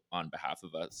battle on behalf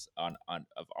of us on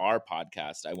of our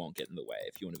podcast, I won't get in the way.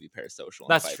 If you want to be parasocial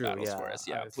and fight battles for us,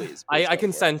 please. I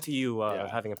consent to you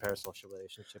having a parasocial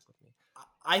relationship with me.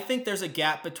 I think there's a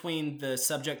gap between the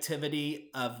subjectivity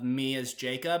of me as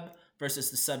Jacob versus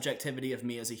the subjectivity of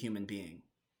me as a human being.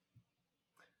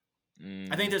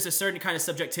 I think there's a certain kind of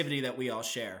subjectivity that we all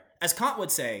share. As Kant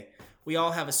would say, we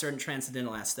all have a certain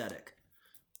transcendental aesthetic.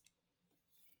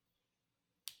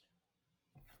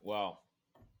 Well,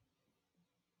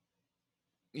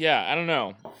 yeah, I don't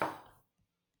know.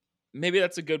 Maybe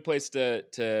that's a good place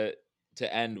to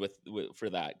end with for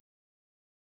that.